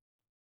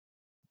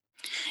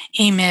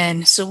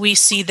 Amen. So we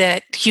see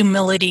that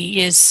humility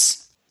is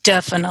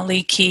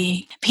definitely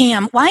key.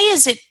 Pam, why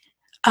is it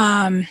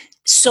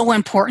so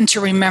important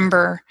to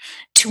remember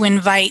to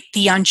invite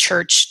the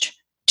unchurched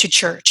to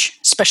church,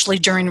 especially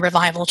during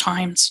revival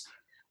times?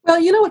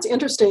 Well, what's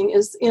interesting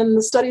is in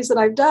the studies that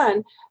I've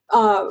done,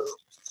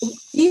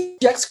 he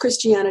rejects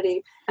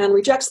Christianity and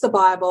rejects the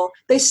Bible.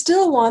 They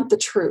still want the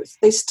truth.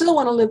 They still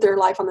want to live their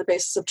life on the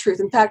basis of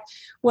truth. In fact,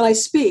 when I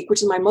speak,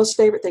 which is my most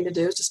favorite thing to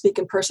do, is to speak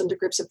in person to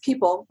groups of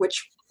people,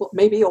 which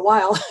may be a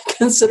while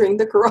considering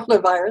the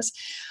coronavirus.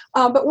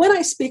 But when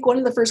I speak, one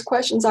of the first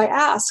questions I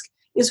ask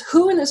is,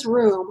 who in this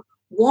room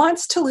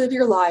wants to live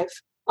your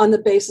life on the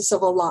basis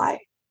of a lie?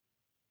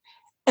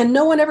 And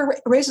no one ever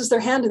raises their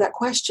hand to that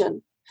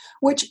question,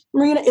 which,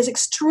 Marina, is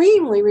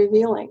extremely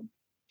revealing.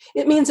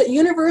 It means that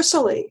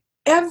universally,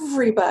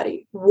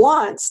 everybody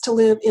wants to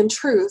live in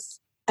truth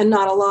and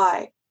not a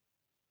lie.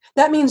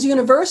 That means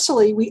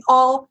universally, we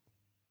all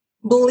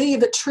believe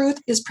that truth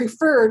is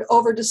preferred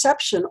over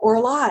deception or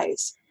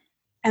lies.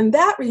 And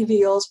that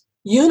reveals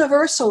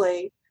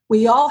universally,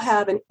 we all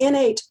have an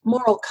innate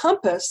moral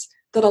compass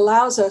that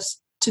allows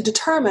us to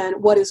determine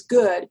what is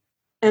good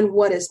and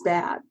what is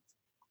bad.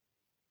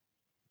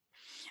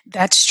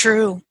 That's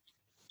true.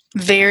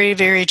 Very,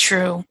 very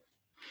true.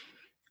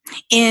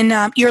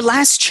 In your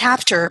last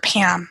chapter,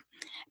 Pam,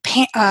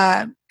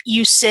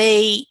 you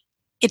say,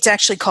 it's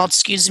actually called,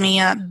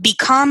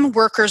 Become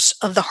Workers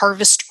of the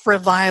Harvest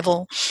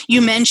Revival.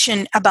 You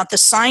mention about the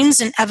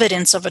signs and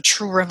evidence of a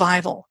true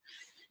revival.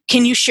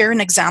 Can you share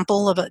an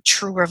example of a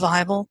true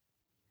revival?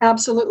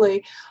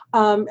 Absolutely.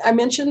 I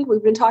mentioned,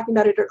 we've been talking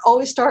about it, it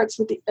always starts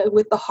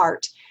with the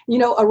heart. You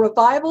know, a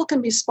revival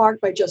can be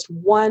sparked by just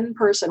one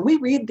person. We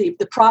read the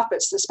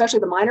prophets, especially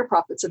the minor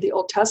prophets of the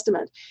Old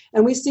Testament,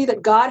 and we see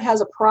that God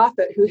has a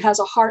prophet who has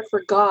a heart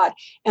for God,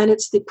 and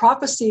it's the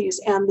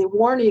prophecies and the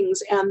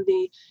warnings and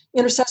the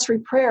intercessory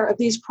prayer of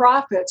these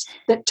prophets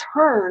that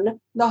turn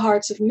the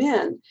hearts of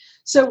men.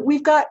 So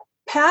we've got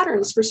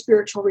patterns for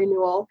spiritual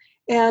renewal,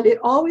 and it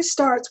always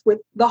starts with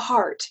the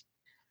heart.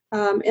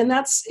 And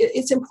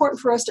it's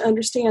important for us to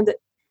understand that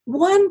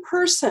one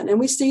person, and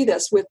we see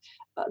this with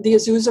the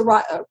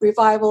Azusa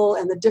revival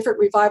and the different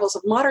revivals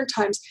of modern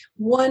times,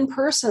 one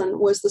person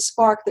was the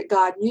spark that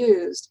God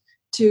used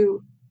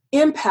to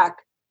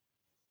impact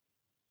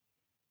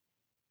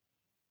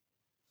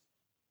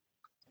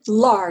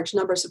large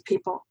numbers of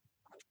people.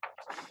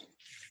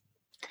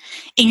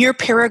 In your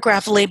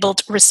paragraph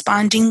labeled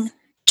Responding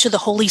to the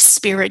Holy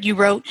Spirit, you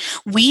wrote,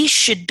 we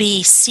should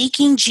be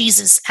seeking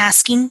Jesus,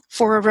 asking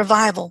for a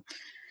revival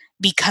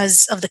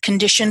because of the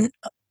condition.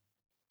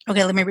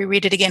 Okay, let me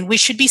reread it again. We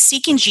should be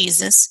seeking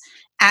Jesus,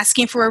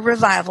 asking for a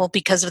revival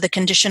because of the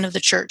condition of the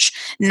church,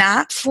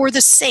 not for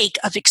the sake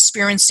of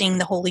experiencing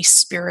the Holy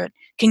Spirit.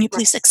 Can you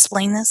please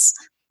explain this?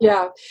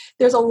 Yeah,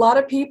 there's a lot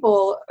of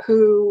people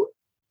who,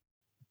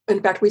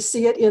 in fact, we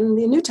see it in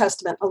the New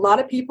Testament, a lot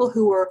of people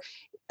who were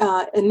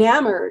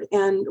enamored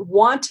and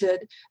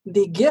wanted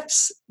the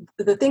gifts,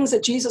 the things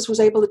that Jesus was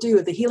able to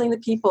do, the healing the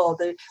people,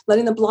 the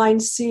letting the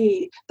blind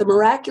see, the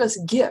miraculous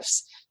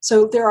gifts.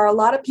 So there are a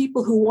lot of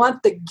people who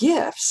want the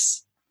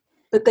gifts,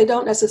 but they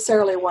don't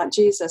necessarily want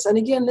Jesus. And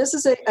again, this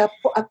is a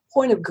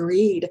point of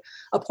greed,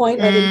 a point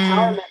of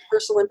empowerment,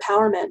 personal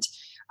empowerment.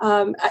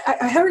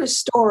 I heard a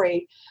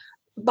story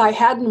by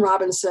Haddon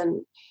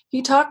Robinson.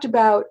 He talked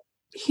about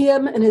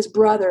him and his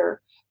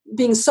brother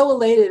being so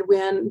elated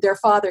when their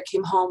father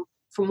came home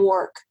from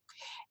work,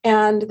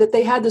 and that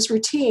they had this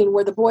routine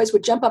where the boys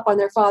would jump up on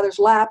their father's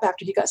lap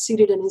after he got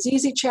seated in his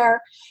easy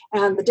chair,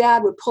 and the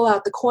dad would pull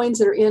out the coins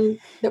that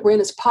were in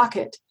his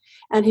pocket,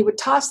 and he would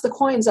toss the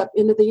coins up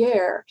into the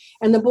air,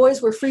 and the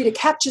boys were free to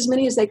catch as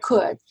many as they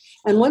could.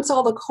 And once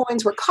all the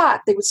coins were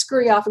caught, they would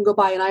scurry off and go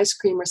buy an ice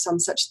cream or some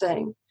such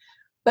thing.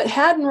 But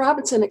Haddon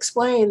Robinson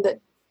explained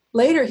that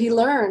later he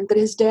learned that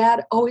his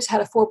dad always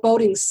had a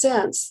foreboding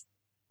sense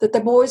that the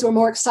boys were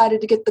more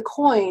excited to get the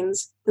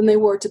coins than they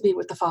were to be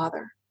with the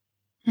father.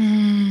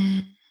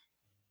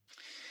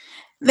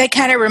 That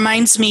kind of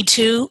reminds me,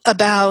 too,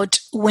 about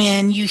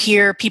when you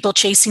hear people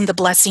chasing the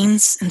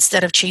blessings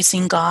instead of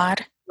chasing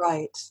God.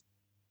 Right.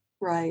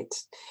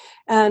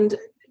 And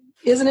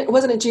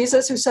wasn't it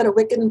Jesus who said a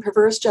wicked and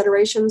perverse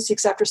generation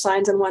seeks after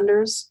signs and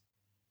wonders?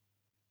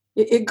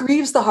 It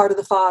grieves the heart of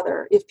the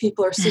Father if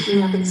people are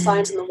seeking after the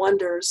signs and the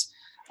wonders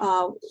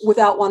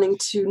without wanting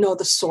to know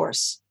the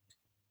source.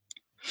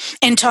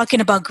 And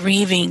talking about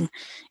grieving,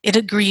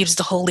 it grieves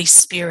the Holy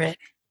Spirit.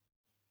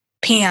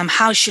 Pam,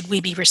 how should we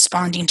be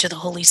responding to the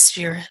Holy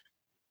Spirit?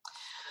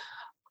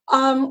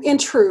 In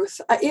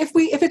truth, if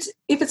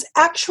it's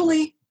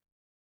actually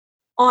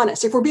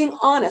honest, if we're being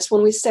honest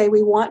when we say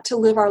we want to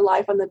live our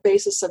life on the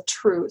basis of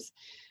truth,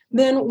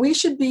 then we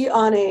should be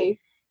on a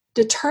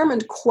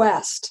determined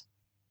quest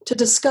to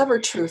discover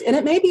truth. And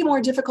it may be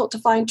more difficult to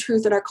find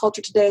truth in our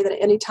culture today than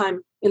at any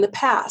time in the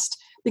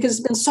past because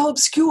it's been so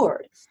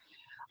obscured.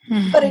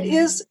 But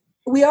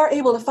we are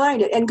able to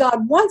find it, and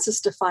God wants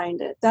us to find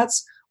it.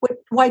 That's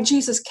why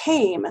Jesus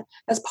came.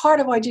 That's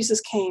part of why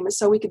Jesus came, is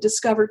so we could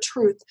discover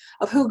truth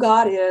of who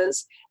God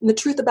is and the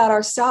truth about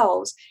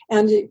ourselves,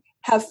 and to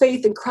have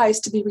faith in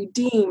Christ to be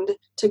redeemed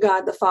to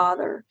God the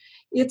Father.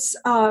 It's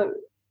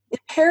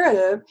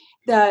imperative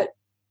that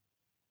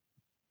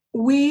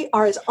we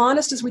are as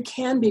honest as we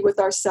can be with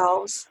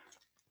ourselves,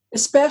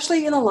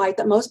 especially in the light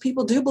that most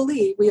people do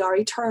believe we are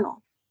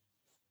eternal.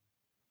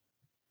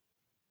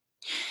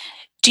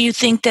 Do you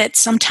think that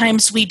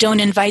sometimes we don't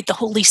invite the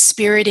Holy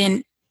Spirit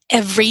in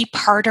every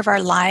part of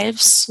our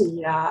lives?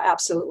 Yeah,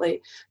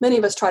 absolutely. Many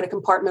of us try to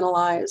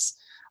compartmentalize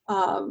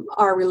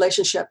our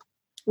relationship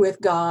with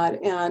God,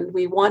 and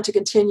we want to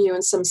continue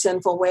in some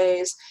sinful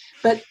ways.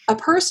 But a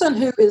person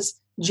who is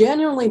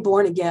genuinely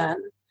born again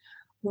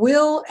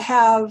will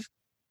have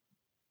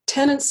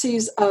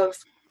tendencies of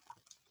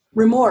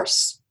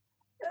remorse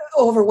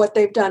over what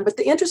they've done. But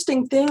the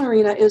interesting thing,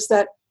 Marina, is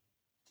that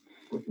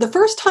the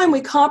first time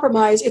we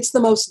compromise, it's the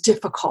most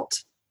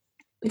difficult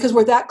because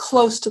we're that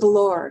close to the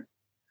Lord.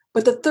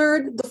 But the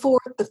third, the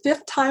fourth, the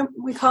fifth time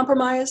we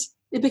compromise,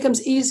 it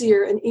becomes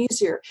easier and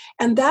easier.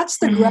 And that's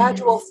the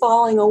gradual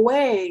falling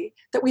away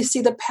that we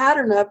see the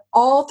pattern of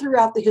all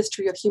throughout the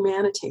history of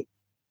humanity.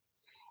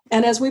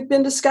 And as we've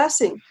been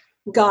discussing,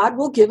 God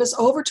will give us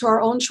over to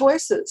our own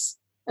choices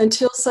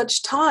until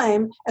such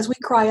time as we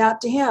cry out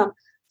to him.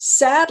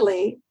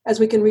 Sadly, as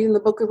we can read in the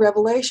book of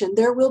Revelation,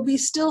 there will be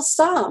still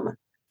some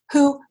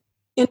who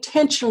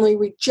intentionally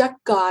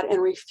reject God and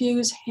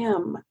refuse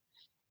him.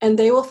 And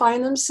they will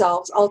find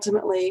themselves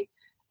ultimately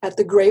at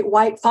the great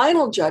white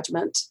final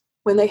judgment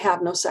when they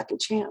have no second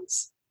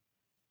chance.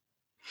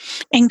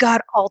 And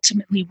God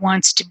ultimately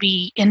wants to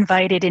be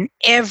invited in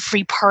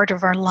every part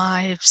of our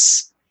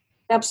lives.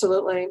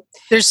 Absolutely.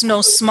 There's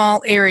no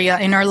small area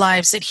in our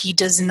lives that he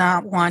does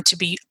not want to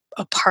be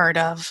a part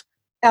of.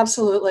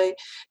 Absolutely.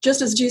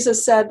 Just as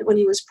Jesus said when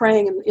he was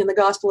praying in the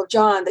Gospel of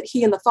John that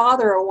he and the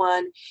Father are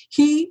one,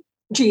 he,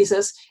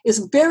 Jesus,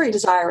 is very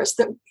desirous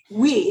that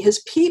we, his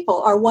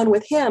people, are one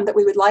with him, that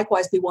we would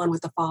likewise be one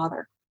with the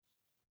Father.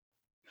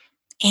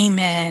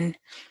 Amen.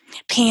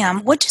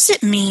 Pam, what does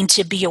it mean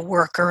to be a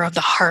worker of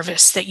the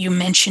harvest that you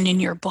mentioned in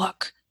your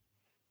book?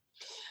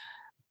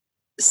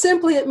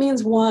 Simply, it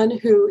means one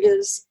who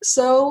is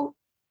so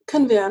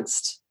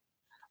convinced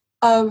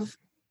of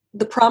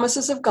the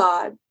promises of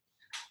God,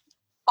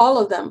 all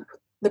of them.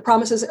 The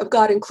promises of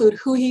God include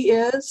who he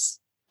is,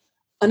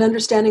 an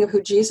understanding of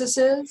who Jesus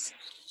is,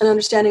 an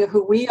understanding of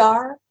who we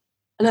are,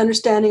 an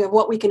understanding of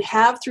what we can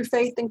have through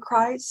faith in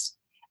Christ.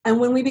 And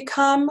when we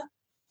become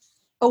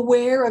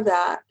aware of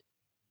that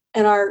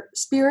and our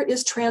spirit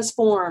is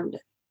transformed,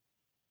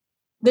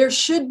 there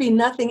should be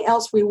nothing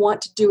else we want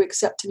to do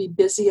except to be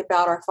busy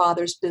about our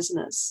Father's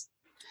business.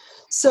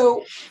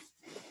 So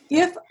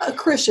if a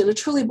Christian, a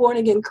truly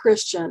born-again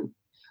Christian,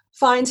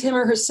 finds him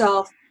or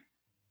herself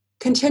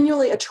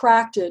continually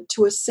attracted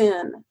to a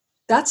sin,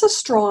 that's a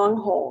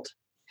stronghold.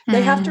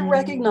 They have to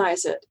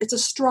recognize it. It's a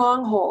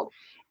stronghold.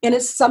 And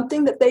it's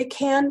something that they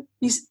can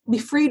be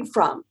freed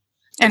from.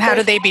 And how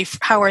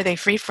are they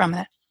free from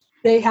it?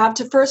 They have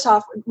to first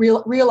off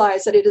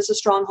realize that it is a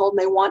stronghold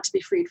and they want to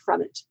be freed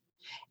from it.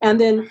 And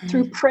then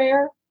through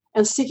prayer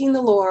and seeking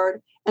the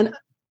Lord and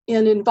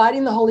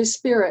inviting the Holy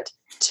Spirit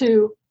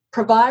to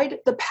provide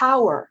the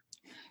power,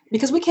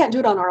 because we can't do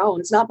it on our own.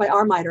 It's not by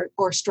our might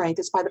or strength.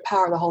 It's by the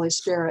power of the Holy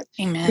Spirit.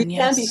 Amen. We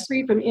can be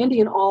freed from any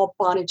and all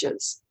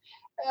bondages.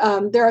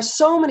 There are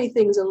so many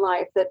things in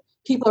life that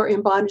people are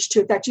in bondage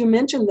to. In fact, you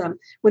mentioned them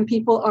when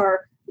people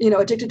are,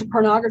 addicted to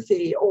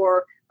pornography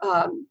or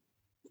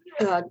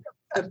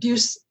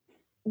abuse,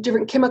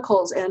 different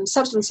chemicals and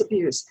substance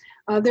abuse.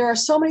 There are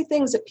so many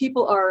things that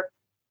people are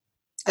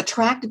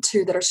attracted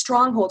to that are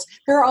strongholds.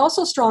 There are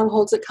also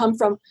strongholds that come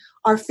from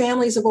our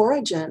families of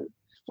origin,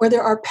 where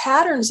there are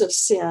patterns of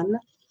sin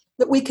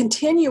that we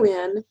continue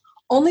in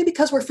only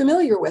because we're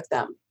familiar with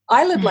them.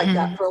 I lived like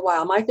that for a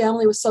while. My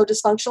family was so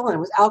dysfunctional and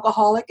was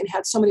alcoholic and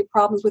had so many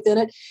problems within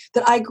it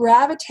that I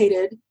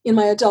gravitated in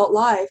my adult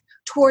life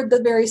toward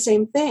the very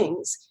same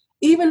things,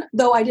 even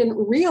though I didn't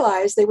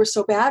realize they were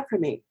so bad for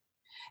me.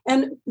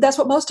 And that's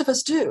what most of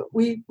us do.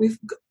 We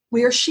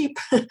are sheep.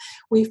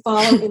 We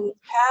follow in these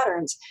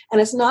patterns. And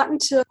it's not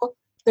until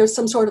there's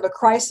some sort of a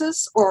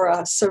crisis or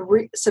a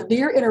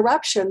severe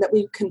interruption that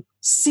we can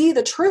see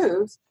the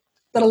truth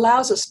that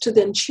allows us to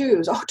then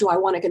choose, do I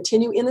want to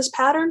continue in this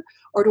pattern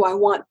or do I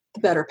want the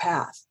better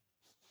path?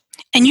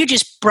 And you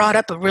just brought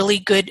up a really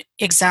good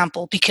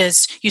example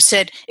because you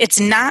said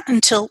it's not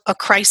until a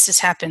crisis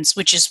happens,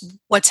 which is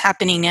what's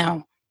happening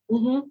now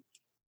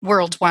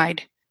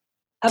worldwide.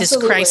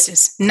 Absolutely. This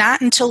crisis, not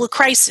until a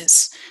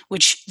crisis,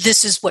 which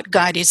this is what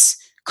God is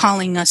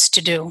calling us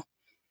to do.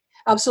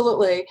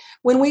 Absolutely.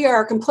 When we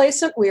are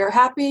complacent, we are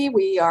happy,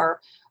 we're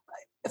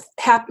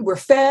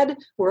fed,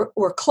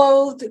 we're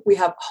clothed, we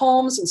have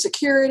homes and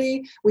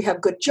security, we have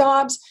good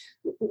jobs.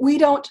 We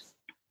don't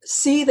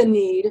see the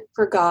need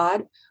for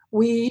God.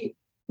 We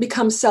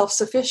become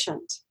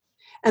self-sufficient.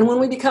 And when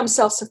we become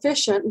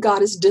self-sufficient,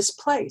 God is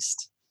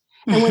displaced.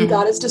 And when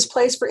God is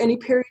displaced for any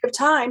period of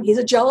time, he's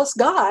a jealous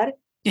God.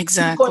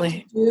 Exactly.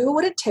 He's going to do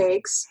what it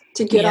takes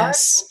to get our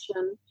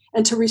attention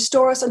and to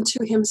restore us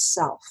unto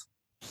himself.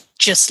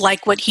 Just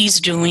like what he's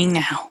doing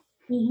now.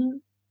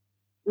 And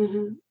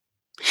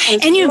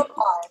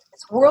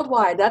it's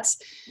worldwide. That's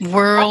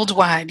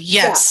worldwide.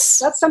 Yes.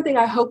 That's something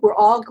I hope we're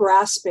all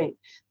grasping.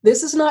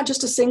 This is not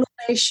just a single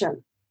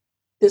nation.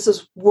 This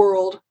is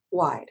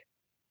worldwide.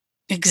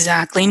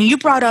 Exactly. And you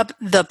brought up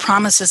the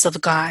promises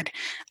of God.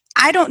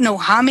 I don't know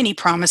how many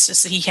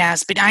promises he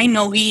has, but I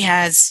know he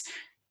has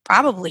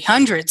probably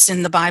hundreds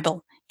in the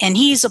Bible. And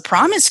he's a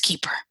promise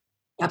keeper.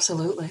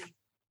 Absolutely.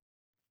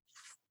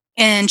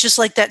 And just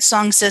like that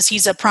song says,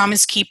 he's a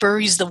promise keeper.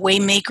 He's the way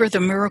maker, the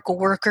miracle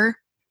worker.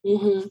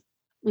 And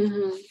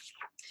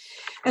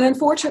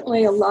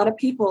unfortunately, a lot of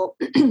people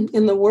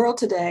in the world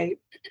today,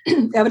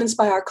 evidenced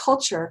by our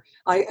culture,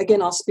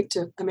 I'll speak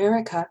to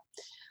America,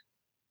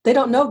 they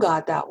don't know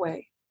God that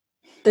way.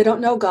 They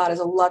don't know God as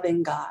a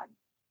loving God.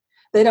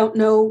 They don't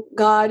know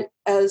God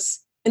as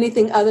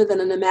anything other than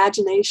an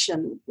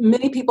imagination.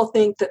 Many people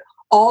think that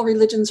all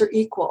religions are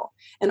equal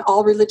and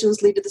all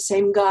religions lead to the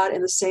same God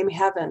and the same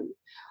heaven.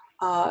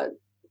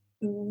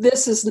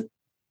 This is,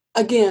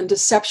 again,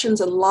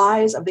 deceptions and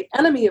lies of the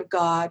enemy of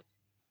God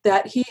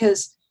that he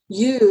has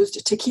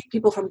used to keep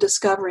people from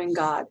discovering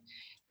God.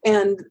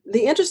 And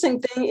the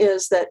interesting thing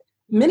is that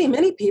many,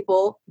 many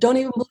people don't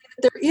even believe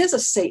that there is a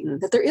Satan,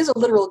 that there is a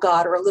literal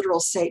God or a literal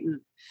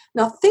Satan.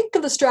 Now think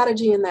of the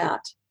strategy in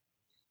that.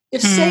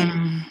 If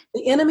Satan,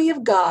 the enemy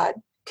of God,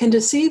 can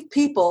deceive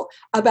people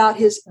about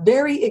his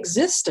very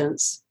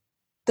existence,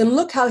 then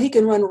look how he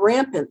can run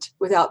rampant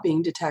without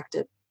being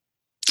detected.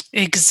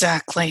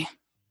 Exactly.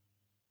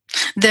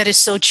 That is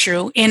so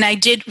true. And I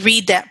did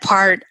read that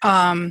part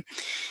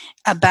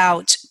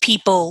about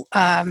people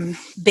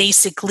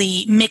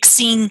basically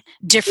mixing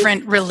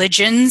different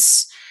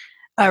religions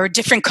or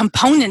different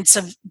components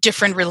of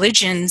different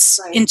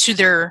religions into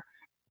their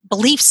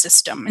belief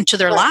system, into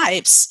their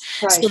lives.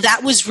 So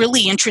that was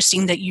really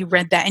interesting that you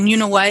read that. And you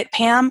know what,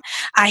 Pam?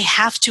 I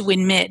have to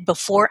admit,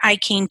 before I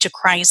came to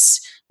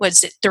Christ,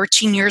 was it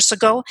 13 years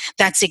ago?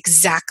 That's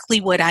exactly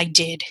what I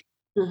did.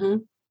 Mm-hmm.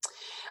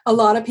 A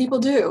lot of people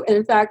do. And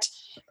in fact,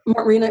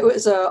 Marina, it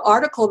was an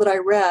article that I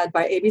read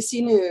by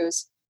ABC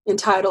News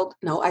entitled,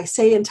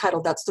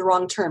 that's the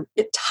wrong term.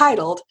 It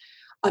titled,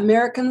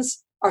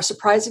 Americans Are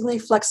Surprisingly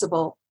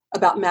Flexible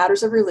About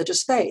Matters of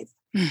Religious Faith.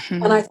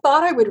 Mm-hmm. And I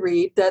thought I would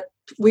read that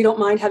we don't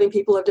mind having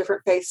people of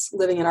different faiths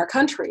living in our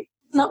country.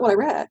 That's not what I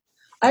read.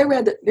 I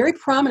read that very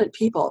prominent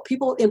people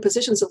in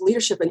positions of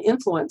leadership and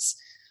influence,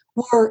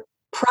 were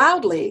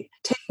proudly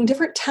taking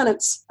different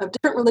tenets of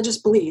different religious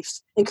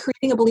beliefs and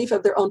creating a belief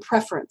of their own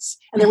preference.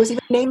 And there was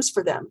even names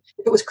for them.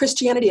 If it was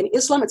Christianity and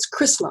Islam, it's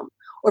Chrislam.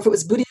 Or if it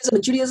was Buddhism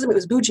and Judaism, it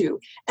was Buju.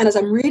 And as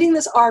I'm reading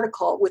this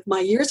article with my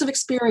years of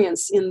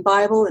experience in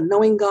Bible and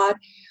knowing God,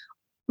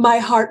 my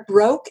heart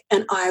broke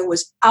and I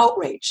was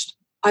outraged.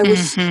 I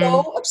was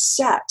so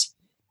upset.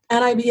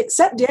 And I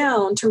sat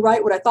down to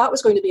write what I thought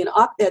was going to be an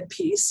op-ed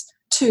piece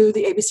to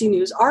the ABC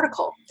News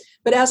article.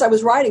 But as I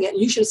was writing it,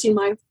 and you should have seen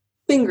my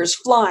fingers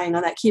flying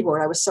on that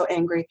keyboard, I was so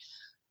angry.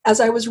 As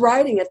I was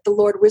writing it, the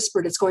Lord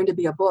whispered, it's going to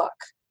be a book.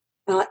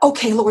 And I'm like,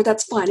 okay, Lord,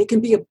 that's fine. It can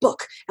be a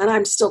book. And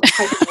I'm still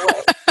typing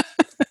away.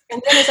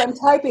 And then as I'm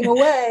typing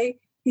away,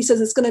 he says,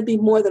 it's going to be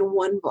more than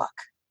one book.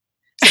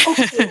 So,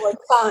 okay, Lord,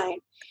 fine.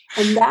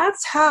 And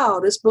that's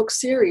how this book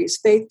series,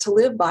 Faith to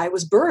Live By,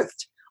 was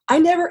birthed. I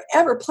never,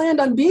 ever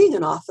planned on being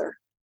an author.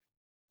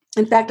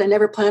 In fact, I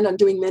never planned on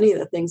doing many of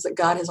the things that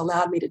God has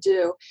allowed me to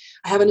do.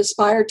 I haven't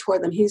aspired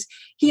toward them.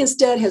 He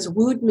instead has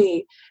wooed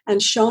me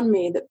and shown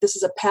me that this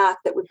is a path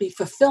that would be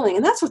fulfilling.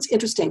 And that's what's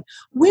interesting.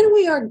 When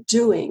we are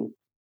doing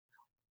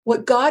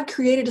what God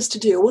created us to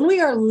do, when we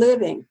are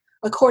living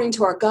according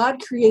to our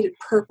God-created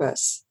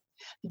purpose,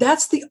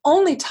 that's the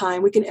only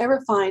time we can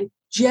ever find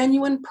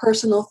genuine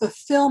personal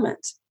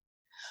fulfillment.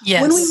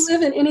 Yes. When we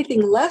live in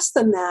anything less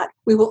than that,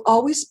 we will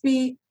always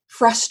be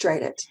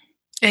frustrated.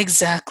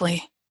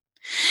 Exactly.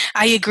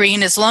 I agree.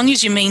 And as long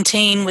as you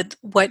maintain with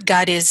what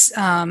God is,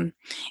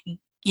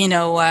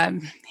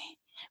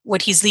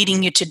 what he's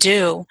leading you to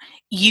do,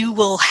 you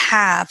will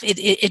have,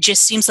 it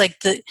just seems like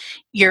the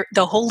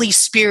Holy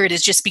Spirit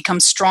has just become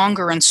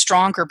stronger and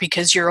stronger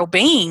because you're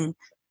obeying,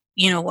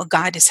 what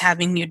God is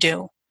having you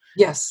do.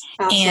 Yes,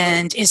 absolutely.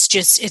 And it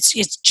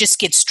just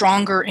gets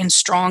stronger and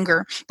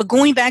stronger. But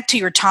going back to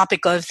your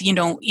topic of,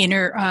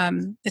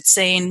 let's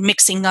say, in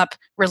mixing up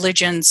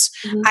religions,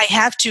 I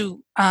have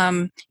to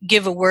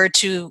give a word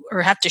to,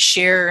 or have to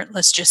share,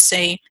 let's just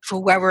say, for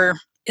whoever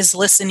is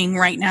listening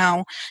right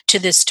now to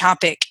this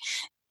topic,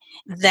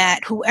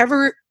 that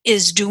whoever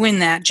is doing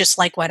that, just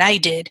like what I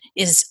did,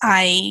 is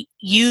I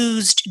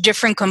used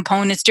different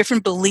components,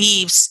 different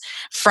beliefs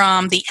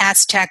from the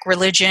Aztec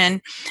religion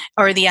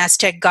or the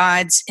Aztec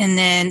gods. And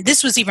then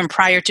this was even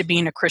prior to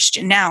being a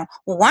Christian. Now,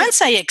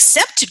 once I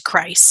accepted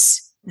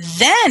Christ,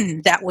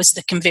 then that was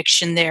the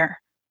conviction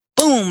there.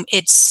 Boom,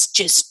 it's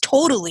just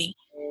totally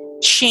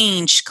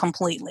changed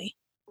completely.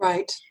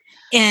 Right.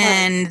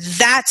 And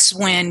that's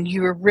when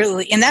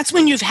that's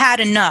when you've had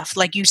enough.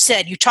 Like you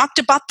said, you talked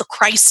about the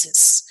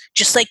crisis,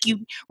 just like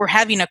you were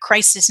having a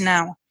crisis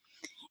now,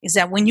 is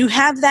that when you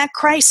have that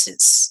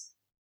crisis,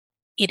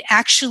 it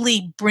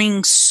actually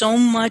brings so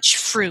much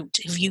fruit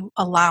if you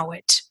allow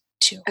it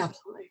to.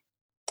 Absolutely.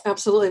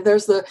 Absolutely.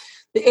 There's the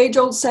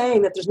age-old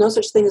saying that there's no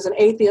such thing as an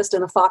atheist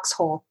in a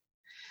foxhole.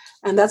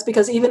 And that's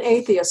because even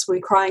atheists will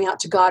be crying out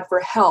to God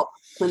for help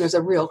when there's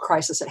a real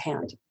crisis at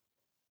hand.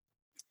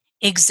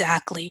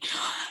 Exactly.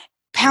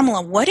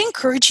 Pamela, what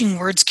encouraging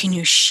words can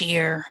you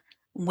share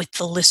with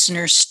the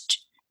listeners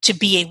to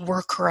be a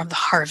worker of the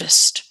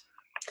harvest?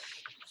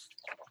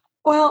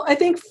 Well, I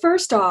think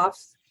first off,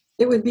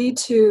 it would be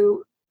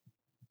to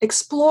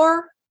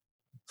explore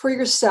for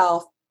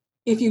yourself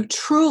if you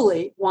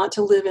truly want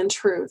to live in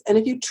truth. And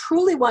if you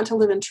truly want to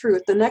live in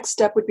truth, the next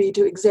step would be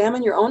to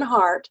examine your own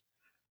heart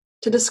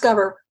to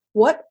discover,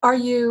 what are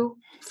you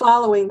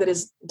following that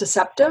is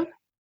deceptive?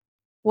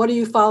 What are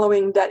you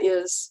following that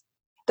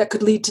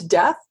could lead to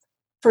death?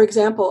 For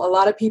example, a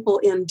lot of people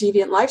in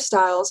deviant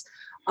lifestyles,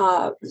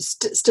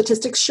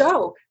 statistics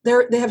show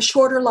they have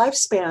shorter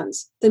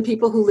lifespans than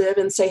people who live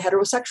in, say,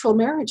 heterosexual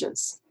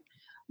marriages.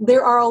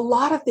 There are a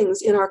lot of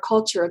things in our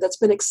culture that's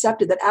been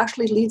accepted that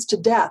actually leads to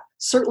death.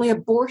 Certainly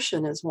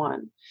abortion is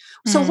one.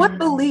 So what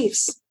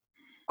beliefs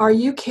are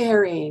you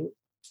carrying?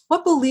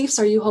 What beliefs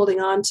are you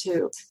holding on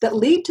to that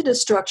lead to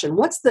destruction?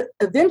 What's the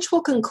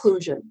eventual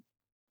conclusion?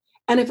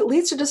 And if it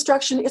leads to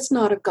destruction, it's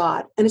not of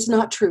God and it's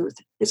not truth.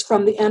 It's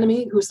from the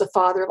enemy, who's the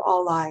father of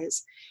all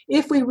lies.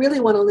 If we really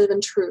want to live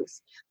in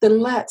truth, then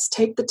let's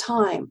take the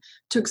time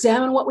to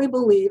examine what we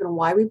believe and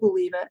why we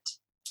believe it,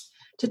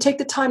 to take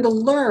the time to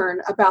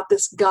learn about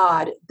this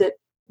God that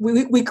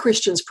we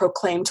Christians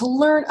proclaim, to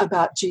learn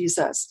about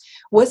Jesus.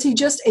 Was he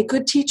just a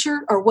good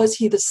teacher, or was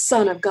he the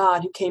Son of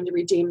God who came to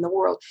redeem the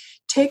world?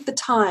 Take the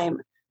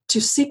time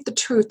to seek the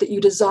truth that you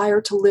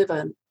desire to live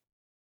in.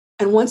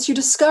 And once you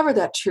discover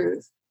that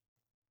truth,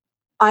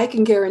 I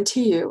can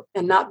guarantee you,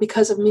 and not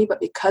because of me,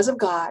 but because of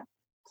God,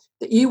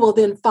 that you will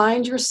then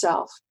find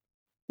yourself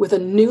with a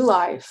new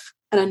life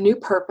and a new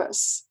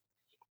purpose.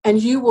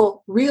 And you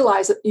will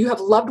realize that you have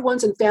loved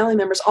ones and family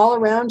members all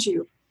around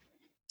you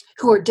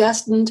who are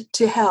destined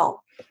to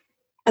hell.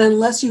 And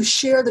unless you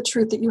share the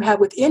truth that you have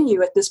within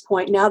you at this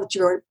point, now that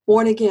you're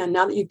born again,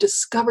 now that you've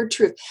discovered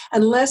truth,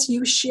 unless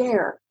you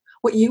share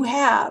what you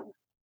have,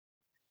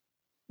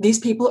 these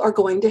people are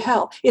going to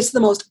hell. It's the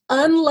most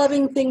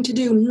unloving thing to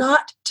do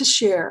not to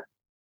share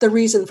the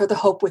reason for the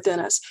hope within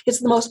us.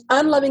 It's the most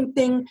unloving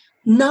thing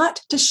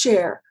not to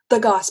share the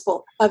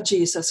gospel of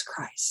Jesus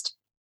Christ.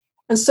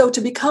 And so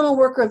to become a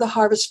worker of the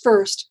harvest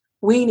first,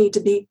 we need to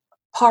be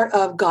part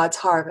of God's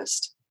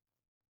harvest.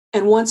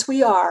 And once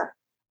we are,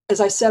 as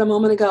I said a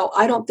moment ago,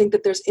 I don't think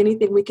that there's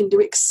anything we can do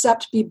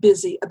except be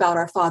busy about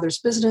our Father's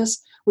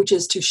business, which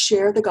is to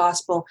share the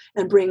gospel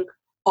and bring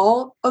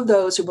all of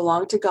those who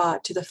belong to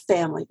God to the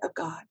family of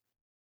God.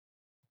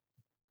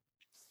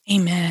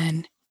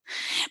 Amen.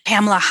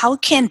 Pamela, how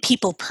can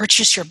people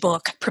purchase your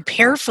book,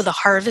 Prepare for the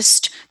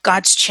Harvest,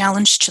 God's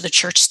Challenge to the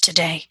Church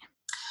Today?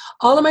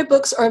 All of my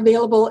books are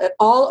available at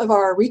all of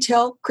our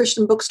retail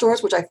Christian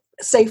bookstores, which I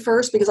say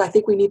first because I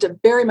think we need to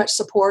very much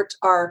support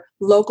our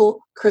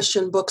local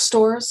Christian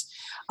bookstores.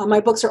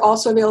 My books are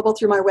also available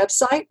through my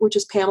website, which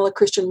is Pamela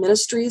Christian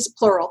Ministries,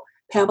 plural,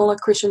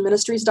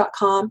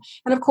 PamelaChristianMinistries.com.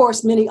 And of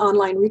course, many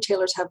online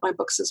retailers have my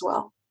books as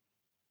well.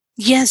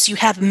 Yes, you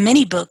have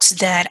many books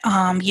that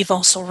you've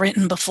also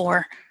written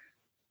before.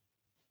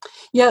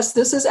 Yes,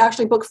 this is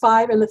actually book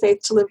 5 in the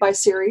Faith to Live By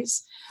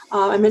series.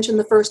 I mentioned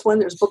the first one.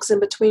 There's books in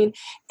between.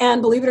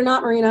 And believe it or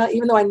not, Marina,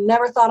 even though I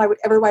never thought I would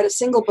ever write a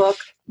single book,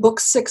 book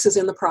 6 is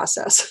in the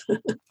process.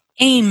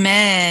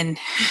 Amen.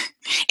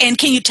 And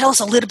can you tell us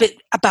a little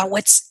bit about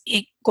what's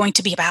it going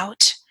to be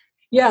about?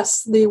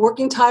 Yes, the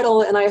working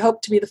title, and I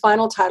hope to be the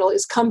final title,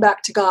 is Come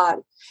Back to God.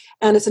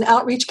 And it's an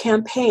outreach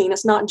campaign.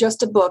 It's not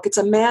just a book. It's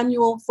a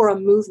manual for a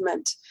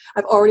movement.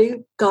 I've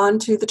already gone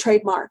to the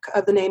trademark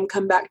of the name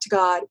Come Back to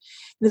God.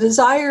 The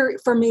desire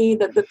for me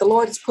that the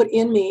Lord has put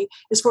in me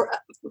is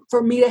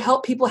for me to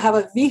help people have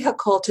a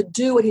vehicle to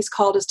do what he's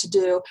called us to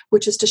do,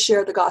 which is to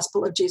share the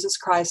gospel of Jesus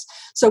Christ.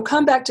 So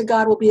Come Back to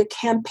God will be a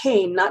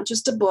campaign, not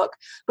just a book,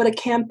 but a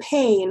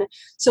campaign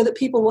so that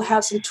people will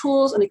have some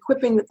tools and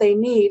equipping that they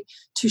need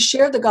to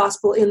share the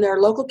gospel in their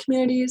local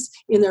communities,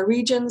 in their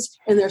regions,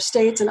 in their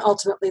states, and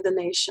ultimately the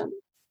nation.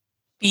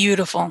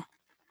 Beautiful.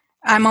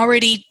 I'm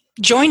already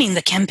joining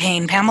the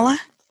campaign, Pamela.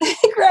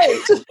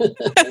 Great.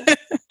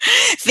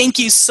 Thank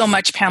you so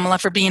much, Pamela,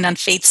 for being on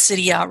Faith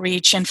City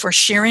Outreach and for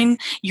sharing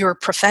your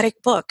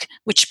prophetic book,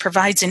 which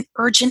provides an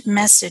urgent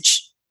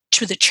message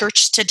to the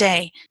church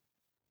today.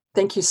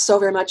 Thank you so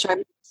very much.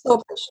 I'm so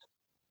appreciative.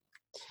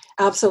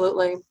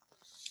 Absolutely.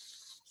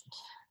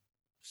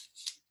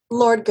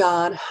 Lord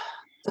God,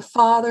 the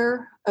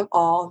Father of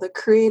all, the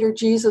Creator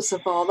Jesus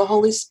of all, the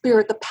Holy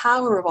Spirit, the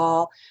power of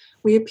all,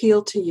 we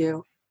appeal to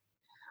you.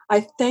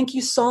 I thank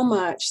you so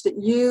much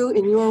that you,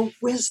 in your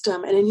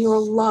wisdom and in your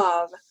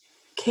love,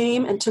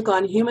 came and took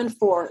on human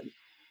form.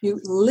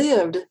 You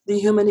lived the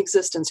human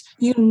existence.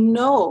 You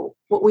know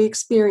what we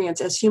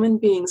experience as human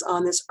beings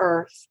on this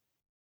earth.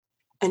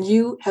 And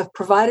you have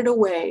provided a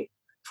way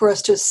for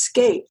us to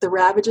escape the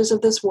ravages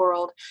of this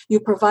world. You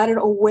provided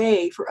a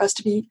way for us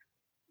to be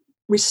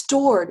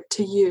restored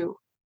to you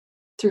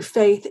through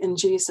faith in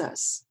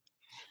Jesus.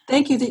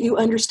 Thank you that you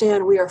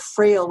understand we are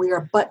frail, we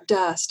are but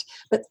dust,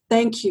 but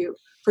thank you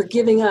for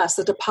giving us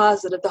the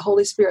deposit of the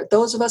Holy Spirit.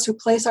 Those of us who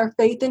place our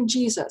faith in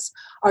Jesus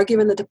are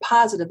given the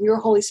deposit of your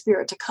Holy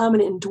Spirit to come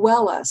and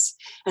indwell us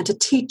and to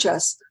teach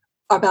us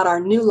about our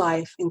new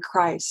life in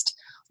Christ.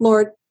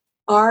 Lord,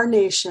 our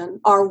nation,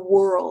 our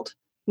world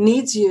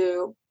needs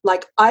you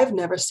like I've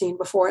never seen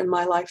before in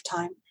my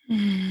lifetime.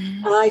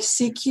 And I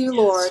seek you,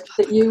 Lord,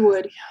 that you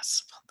would,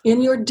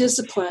 in your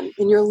discipline,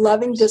 in your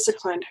loving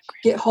discipline,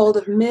 get hold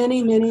of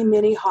many, many,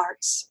 many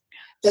hearts.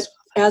 That,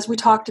 as we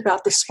talked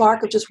about, the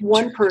spark of just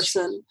one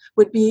person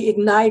would be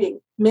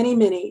igniting many,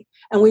 many.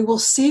 And we will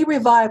see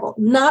revival,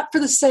 not for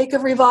the sake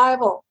of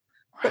revival,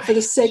 but for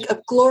the sake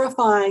of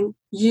glorifying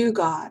you,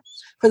 God,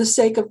 for the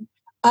sake of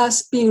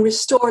us being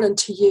restored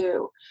unto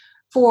you,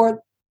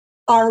 for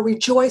our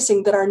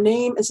rejoicing that our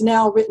name is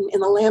now written in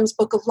the Lamb's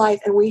Book of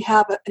Life, and we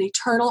have an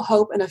eternal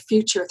hope and a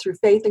future through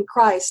faith in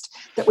Christ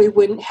that we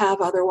wouldn't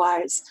have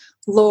otherwise.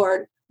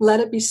 Lord, let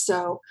it be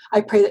so.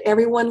 I pray that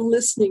everyone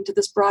listening to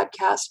this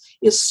broadcast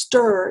is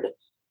stirred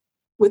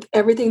with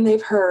everything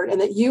they've heard, and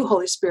that you,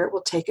 Holy Spirit,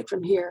 will take it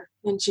from here.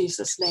 In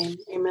Jesus' name,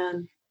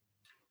 amen.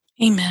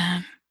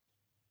 Amen.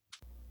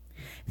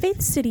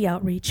 Faith City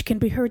Outreach can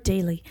be heard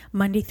daily,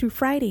 Monday through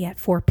Friday at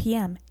 4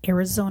 p.m.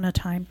 Arizona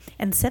time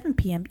and 7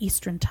 p.m.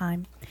 Eastern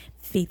time.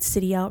 Faith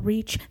City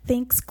Outreach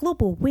thanks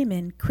Global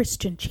Women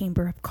Christian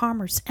Chamber of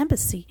Commerce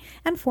Embassy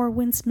and Four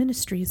Winds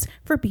Ministries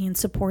for being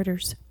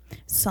supporters.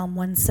 Psalm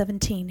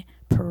 117,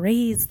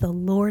 praise the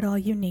Lord, all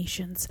you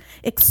nations.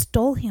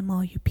 Extol him,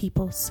 all you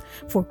peoples,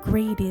 for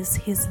great is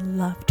his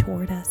love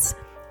toward us,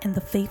 and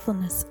the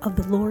faithfulness of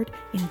the Lord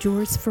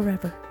endures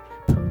forever.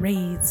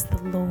 Praise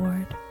the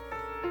Lord.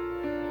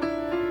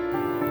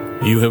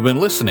 You have been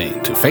listening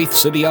to Faith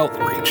City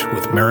Outreach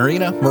with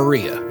Marina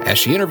Maria as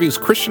she interviews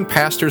Christian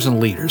pastors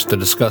and leaders to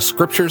discuss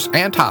scriptures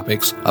and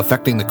topics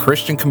affecting the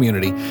Christian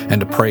community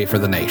and to pray for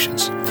the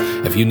nations.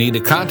 If you need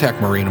to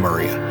contact Marina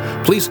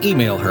Maria, please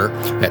email her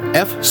at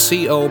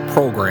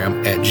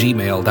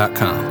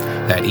fcoprogram@gmail.com.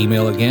 That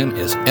email again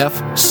is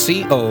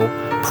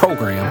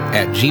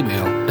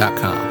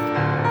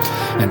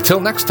fcoprogram@gmail.com.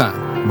 Until next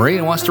time,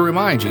 Marina wants to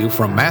remind you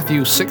from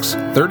Matthew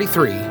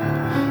 6:33,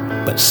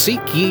 but seek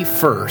ye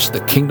first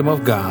the kingdom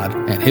of God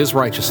and his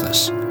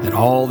righteousness, and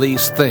all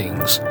these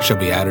things shall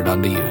be added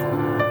unto you.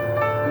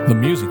 The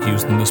music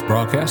used in this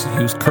broadcast is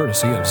used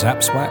courtesy of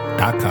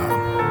Zapsplat.com.